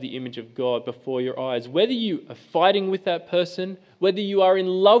bearer of the image of God before your eyes. Whether you are fighting with that person, whether you are in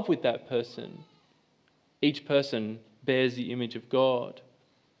love with that person, each person bears the image of God.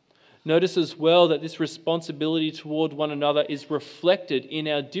 Notice as well that this responsibility toward one another is reflected in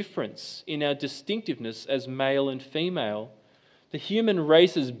our difference, in our distinctiveness as male and female. The human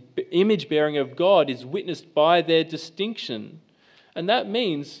race's image bearing of God is witnessed by their distinction. And that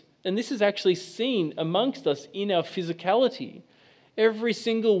means, and this is actually seen amongst us in our physicality, every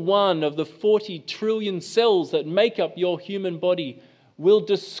single one of the 40 trillion cells that make up your human body will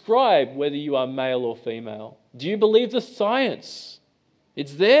describe whether you are male or female. Do you believe the science?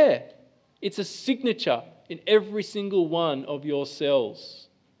 It's there. It's a signature in every single one of your cells.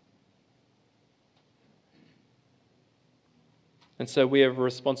 And so we have a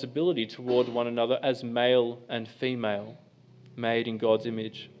responsibility toward one another as male and female, made in God's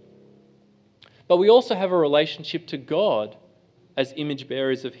image. But we also have a relationship to God as image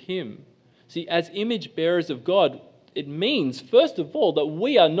bearers of Him. See, as image bearers of God, it means, first of all, that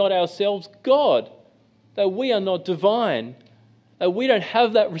we are not ourselves God, that we are not divine, that we don't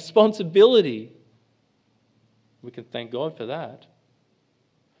have that responsibility. We can thank God for that.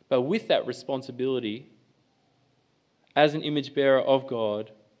 But with that responsibility, as an image bearer of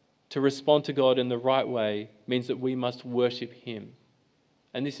God, to respond to God in the right way means that we must worship Him.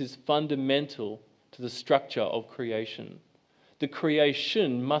 And this is fundamental to the structure of creation. The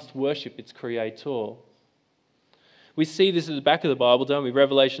creation must worship its creator. We see this at the back of the Bible, don't we?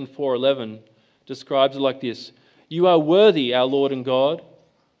 Revelation 4:11 describes it like this: "You are worthy, our Lord and God,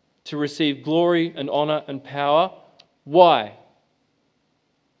 to receive glory and honor and power." Why?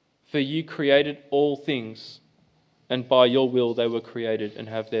 "For you created all things, and by your will they were created and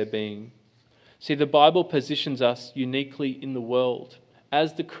have their being." See, the Bible positions us uniquely in the world.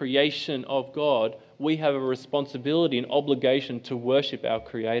 As the creation of God, we have a responsibility and obligation to worship our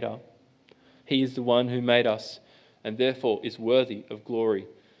Creator. He is the one who made us, and therefore is worthy of glory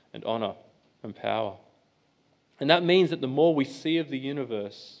and honor and power. And that means that the more we see of the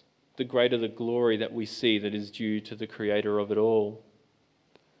universe, the greater the glory that we see that is due to the Creator of it all.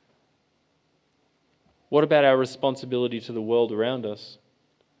 What about our responsibility to the world around us?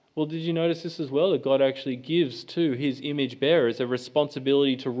 Well, did you notice this as well? That God actually gives to His image bearers a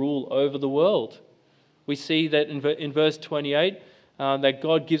responsibility to rule over the world. We see that in verse 28, that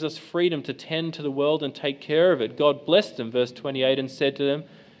God gives us freedom to tend to the world and take care of it. God blessed them, verse 28, and said to them,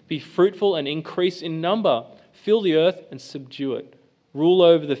 "Be fruitful and increase in number. Fill the earth and subdue it. Rule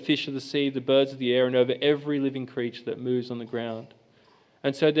over the fish of the sea, the birds of the air, and over every living creature that moves on the ground."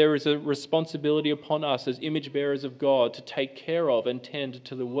 And so there is a responsibility upon us as image bearers of God to take care of and tend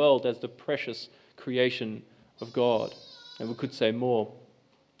to the world as the precious creation of God. And we could say more,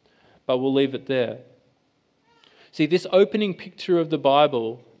 but we'll leave it there. See, this opening picture of the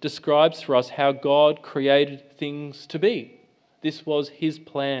Bible describes for us how God created things to be. This was His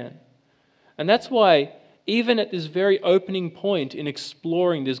plan. And that's why, even at this very opening point in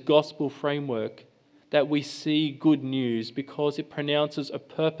exploring this gospel framework, that we see good news, because it pronounces a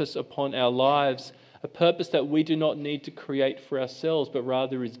purpose upon our lives, a purpose that we do not need to create for ourselves, but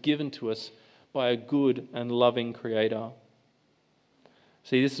rather is given to us by a good and loving Creator.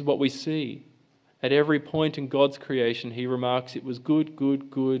 See, this is what we see. At every point in God's creation, He remarks it was good,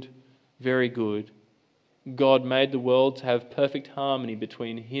 good, good, very good. God made the world to have perfect harmony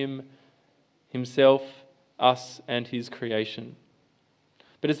between Him, Himself, us, and His creation.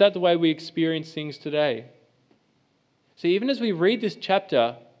 But is that the way we experience things today? See, even as we read this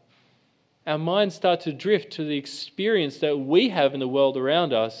chapter, our minds start to drift to the experience that we have in the world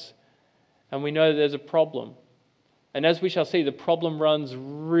around us, and we know that there's a problem. And as we shall see, the problem runs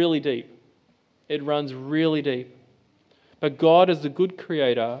really deep. It runs really deep. But God, as the good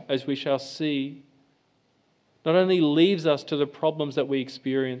Creator, as we shall see, not only leaves us to the problems that we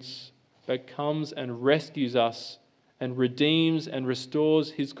experience, but comes and rescues us and redeems and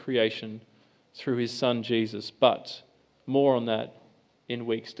restores His creation through His Son Jesus. But more on that in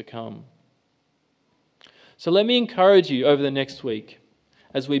weeks to come. So let me encourage you over the next week,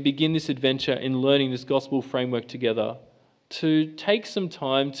 as we begin this adventure in learning this gospel framework together, to take some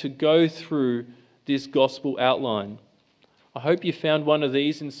time to go through this gospel outline. I hope you found one of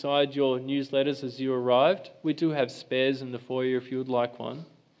these inside your newsletters as you arrived. We do have spares in the foyer if you would like one.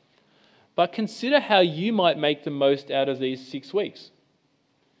 But consider how you might make the most out of these 6 weeks.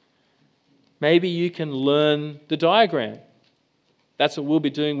 Maybe you can learn the diagram. That's what we'll be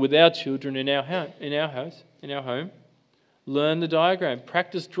doing with our children in our home. Learn the diagram.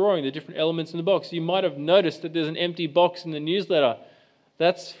 Practice drawing the different elements in the box. You might have noticed that there's an empty box in the newsletter.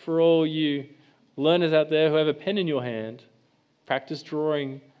 That's for all you learners out there who have a pen in your hand. Practice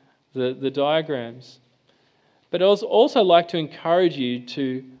drawing the diagrams. But I'd also like to encourage you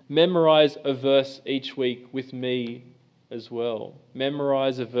to memorize a verse each week with me as well.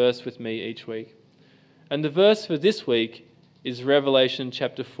 Memorize a verse with me each week. And the verse for this week is Revelation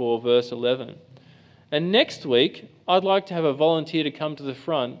chapter 4, verse 11. And next week, I'd like to have a volunteer to come to the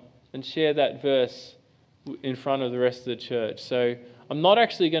front and share that verse in front of the rest of the church. So I'm not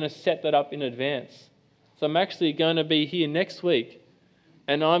actually going to set that up in advance. So I'm actually going to be here next week,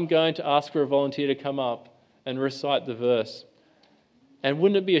 and I'm going to ask for a volunteer to come up and recite the verse. And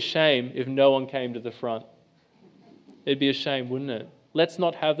wouldn't it be a shame if no one came to the front? It'd be a shame, wouldn't it? Let's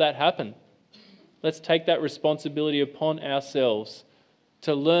not have that happen. Let's take that responsibility upon ourselves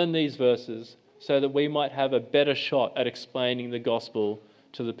to learn these verses so that we might have a better shot at explaining the gospel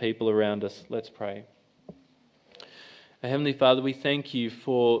to the people around us. Let's pray. Our Heavenly Father, we thank you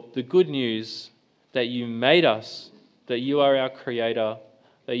for the good news that you made us, that you are our creator,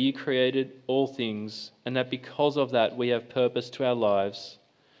 that you created all things, and that because of that we have purpose to our lives.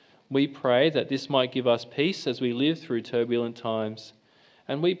 We pray that this might give us peace as we live through turbulent times.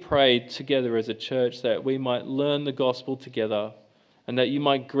 And we pray together as a church that we might learn the gospel together and that you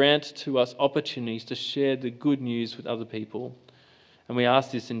might grant to us opportunities to share the good news with other people. And we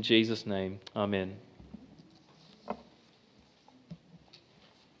ask this in Jesus' name. Amen.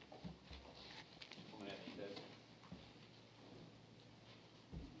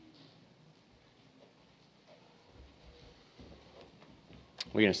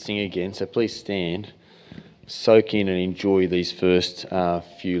 We're going to sing again, so please stand, soak in and enjoy these first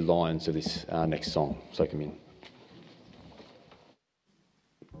few lines of this next song. Soak them in.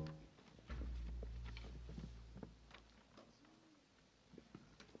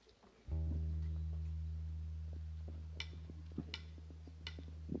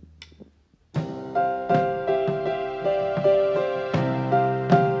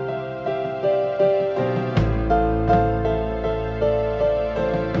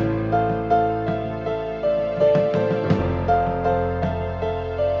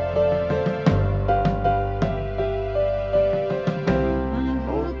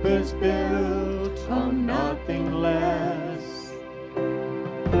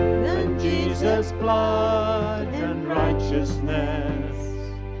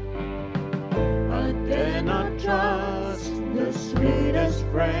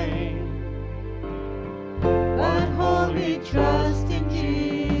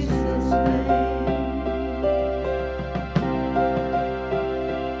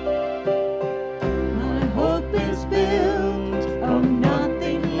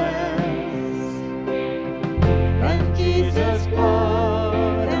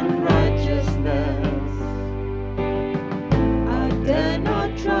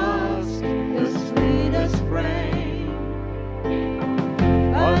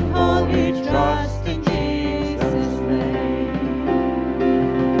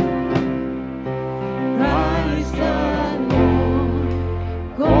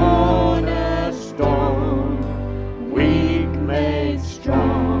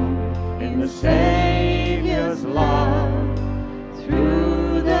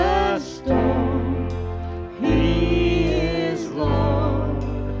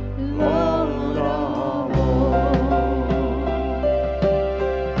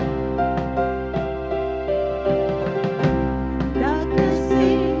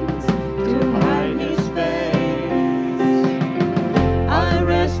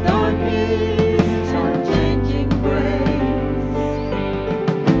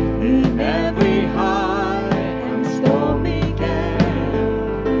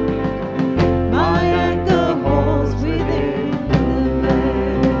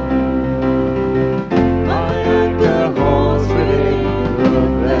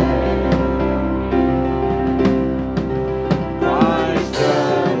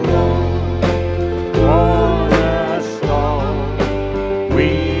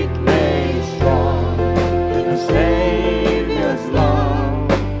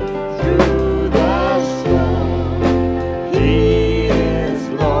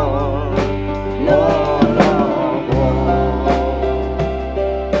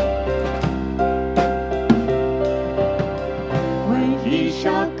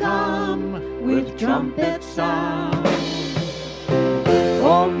 shall come with trumpet sound.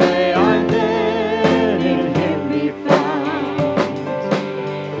 Oh, may I then in him be found,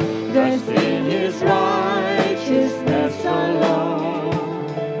 dressed in his righteousness alone,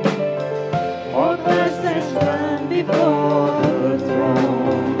 for first I stand before the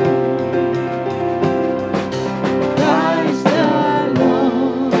throne. Christ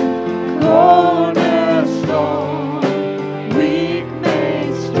alone, cornerstone, weak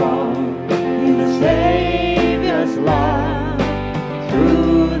made strong, in the Savior's love,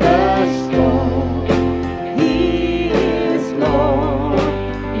 through the storm. He is Lord,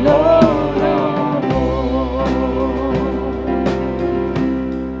 Lord of all.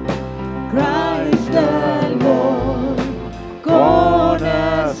 Christ the Lord,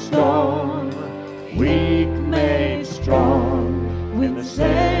 cornerstone, weak made strong, with the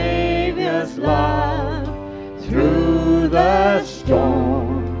Savior's love, through the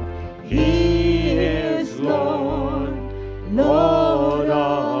storm. He is Lord, Lord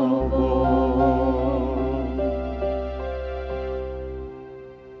of all.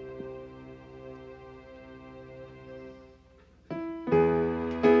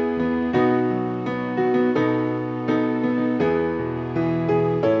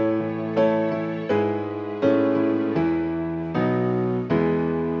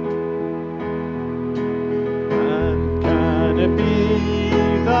 And can it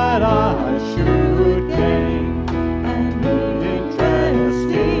be that I should gain an interest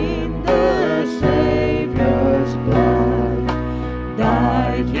in the Savior's blood?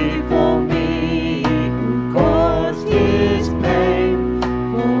 Died he for me who caused his pain,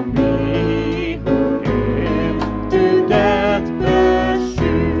 for me who him to death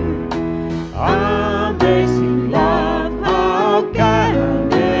pursued? Amazing love, how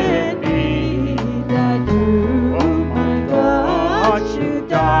can it be that you, my God, should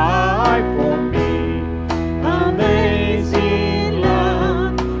die for me? Amazing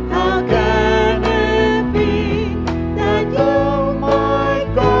love, how can it be that you, my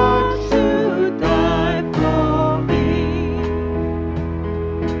God, should die for me?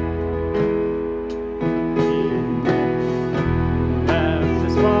 Left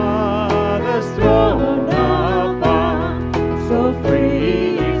his Father's throne above, so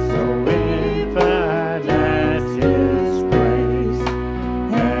free, so infinite his grace,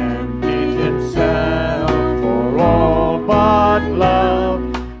 emptied himself for all but love,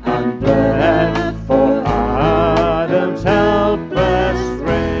 and bled for Adam's helpless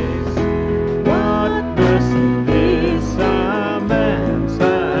race. What mercy this a man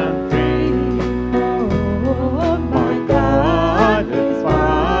set free, for my God has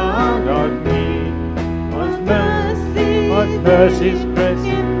found on me. What mercy's grace,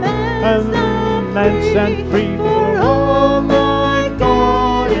 and man set free, for all my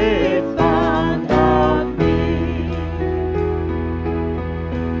God it found on me.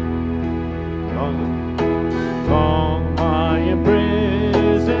 Long my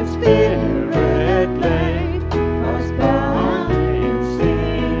imprisoned spirit lay, was bound in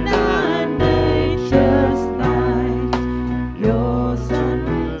sin and nature's night. Your Son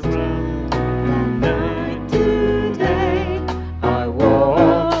was dead from night to day. I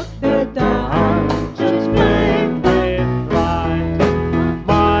walk the dungeon's flame with light.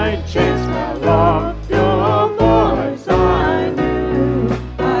 My chains fell off, your voice I knew.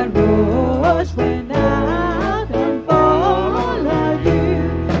 I rose, went out and followed you.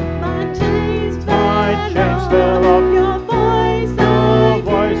 My chains fell off, your voice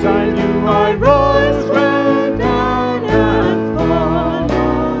I knew. I rose, went out and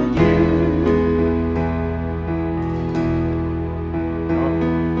followed you.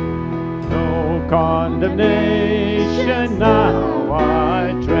 No condemnation now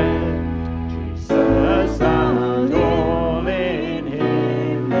I tread. Jesus, and all in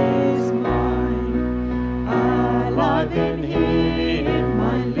him is mine. Alive in him,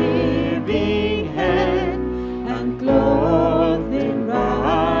 my living head, and clothed in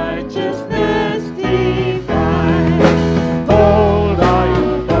righteousness divine. Hold I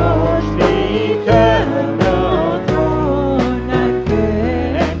approach the eternal throne, and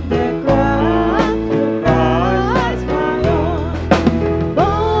claim the crown for Christ my own.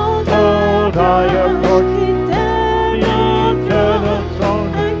 Bold I approach the eternal throne,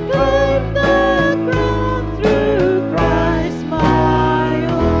 and claim the crown through Christ my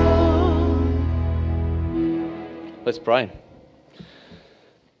own. Let's pray.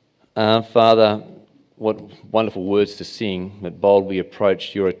 Father, what wonderful words to sing, that bold we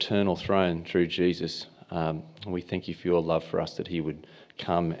approach your eternal throne through Jesus. We thank you for your love for us, that he would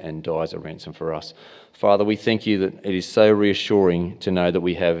come and die as a ransom for us. Father, we thank you that it is so reassuring to know that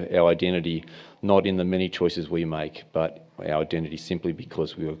we have our identity not in the many choices we make, but our identity simply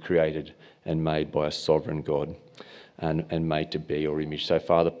because we were created and made by a sovereign God and made to be your image. So,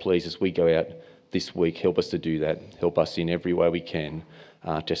 Father, please, as we go out this week, help us to do that. Help us in every way we can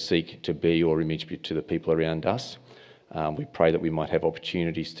to seek to be your image to the people around us. We pray that we might have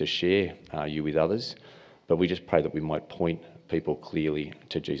opportunities to share you with others, but we just pray that we might point people clearly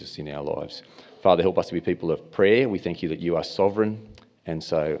to Jesus in our lives. Father, help us to be people of prayer. We thank you that you are sovereign, and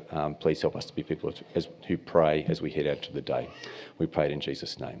so please help us to be people who pray as we head out to the day. We pray it in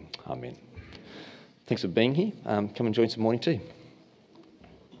Jesus' name. Amen. Thanks for being here. Come and join some morning tea.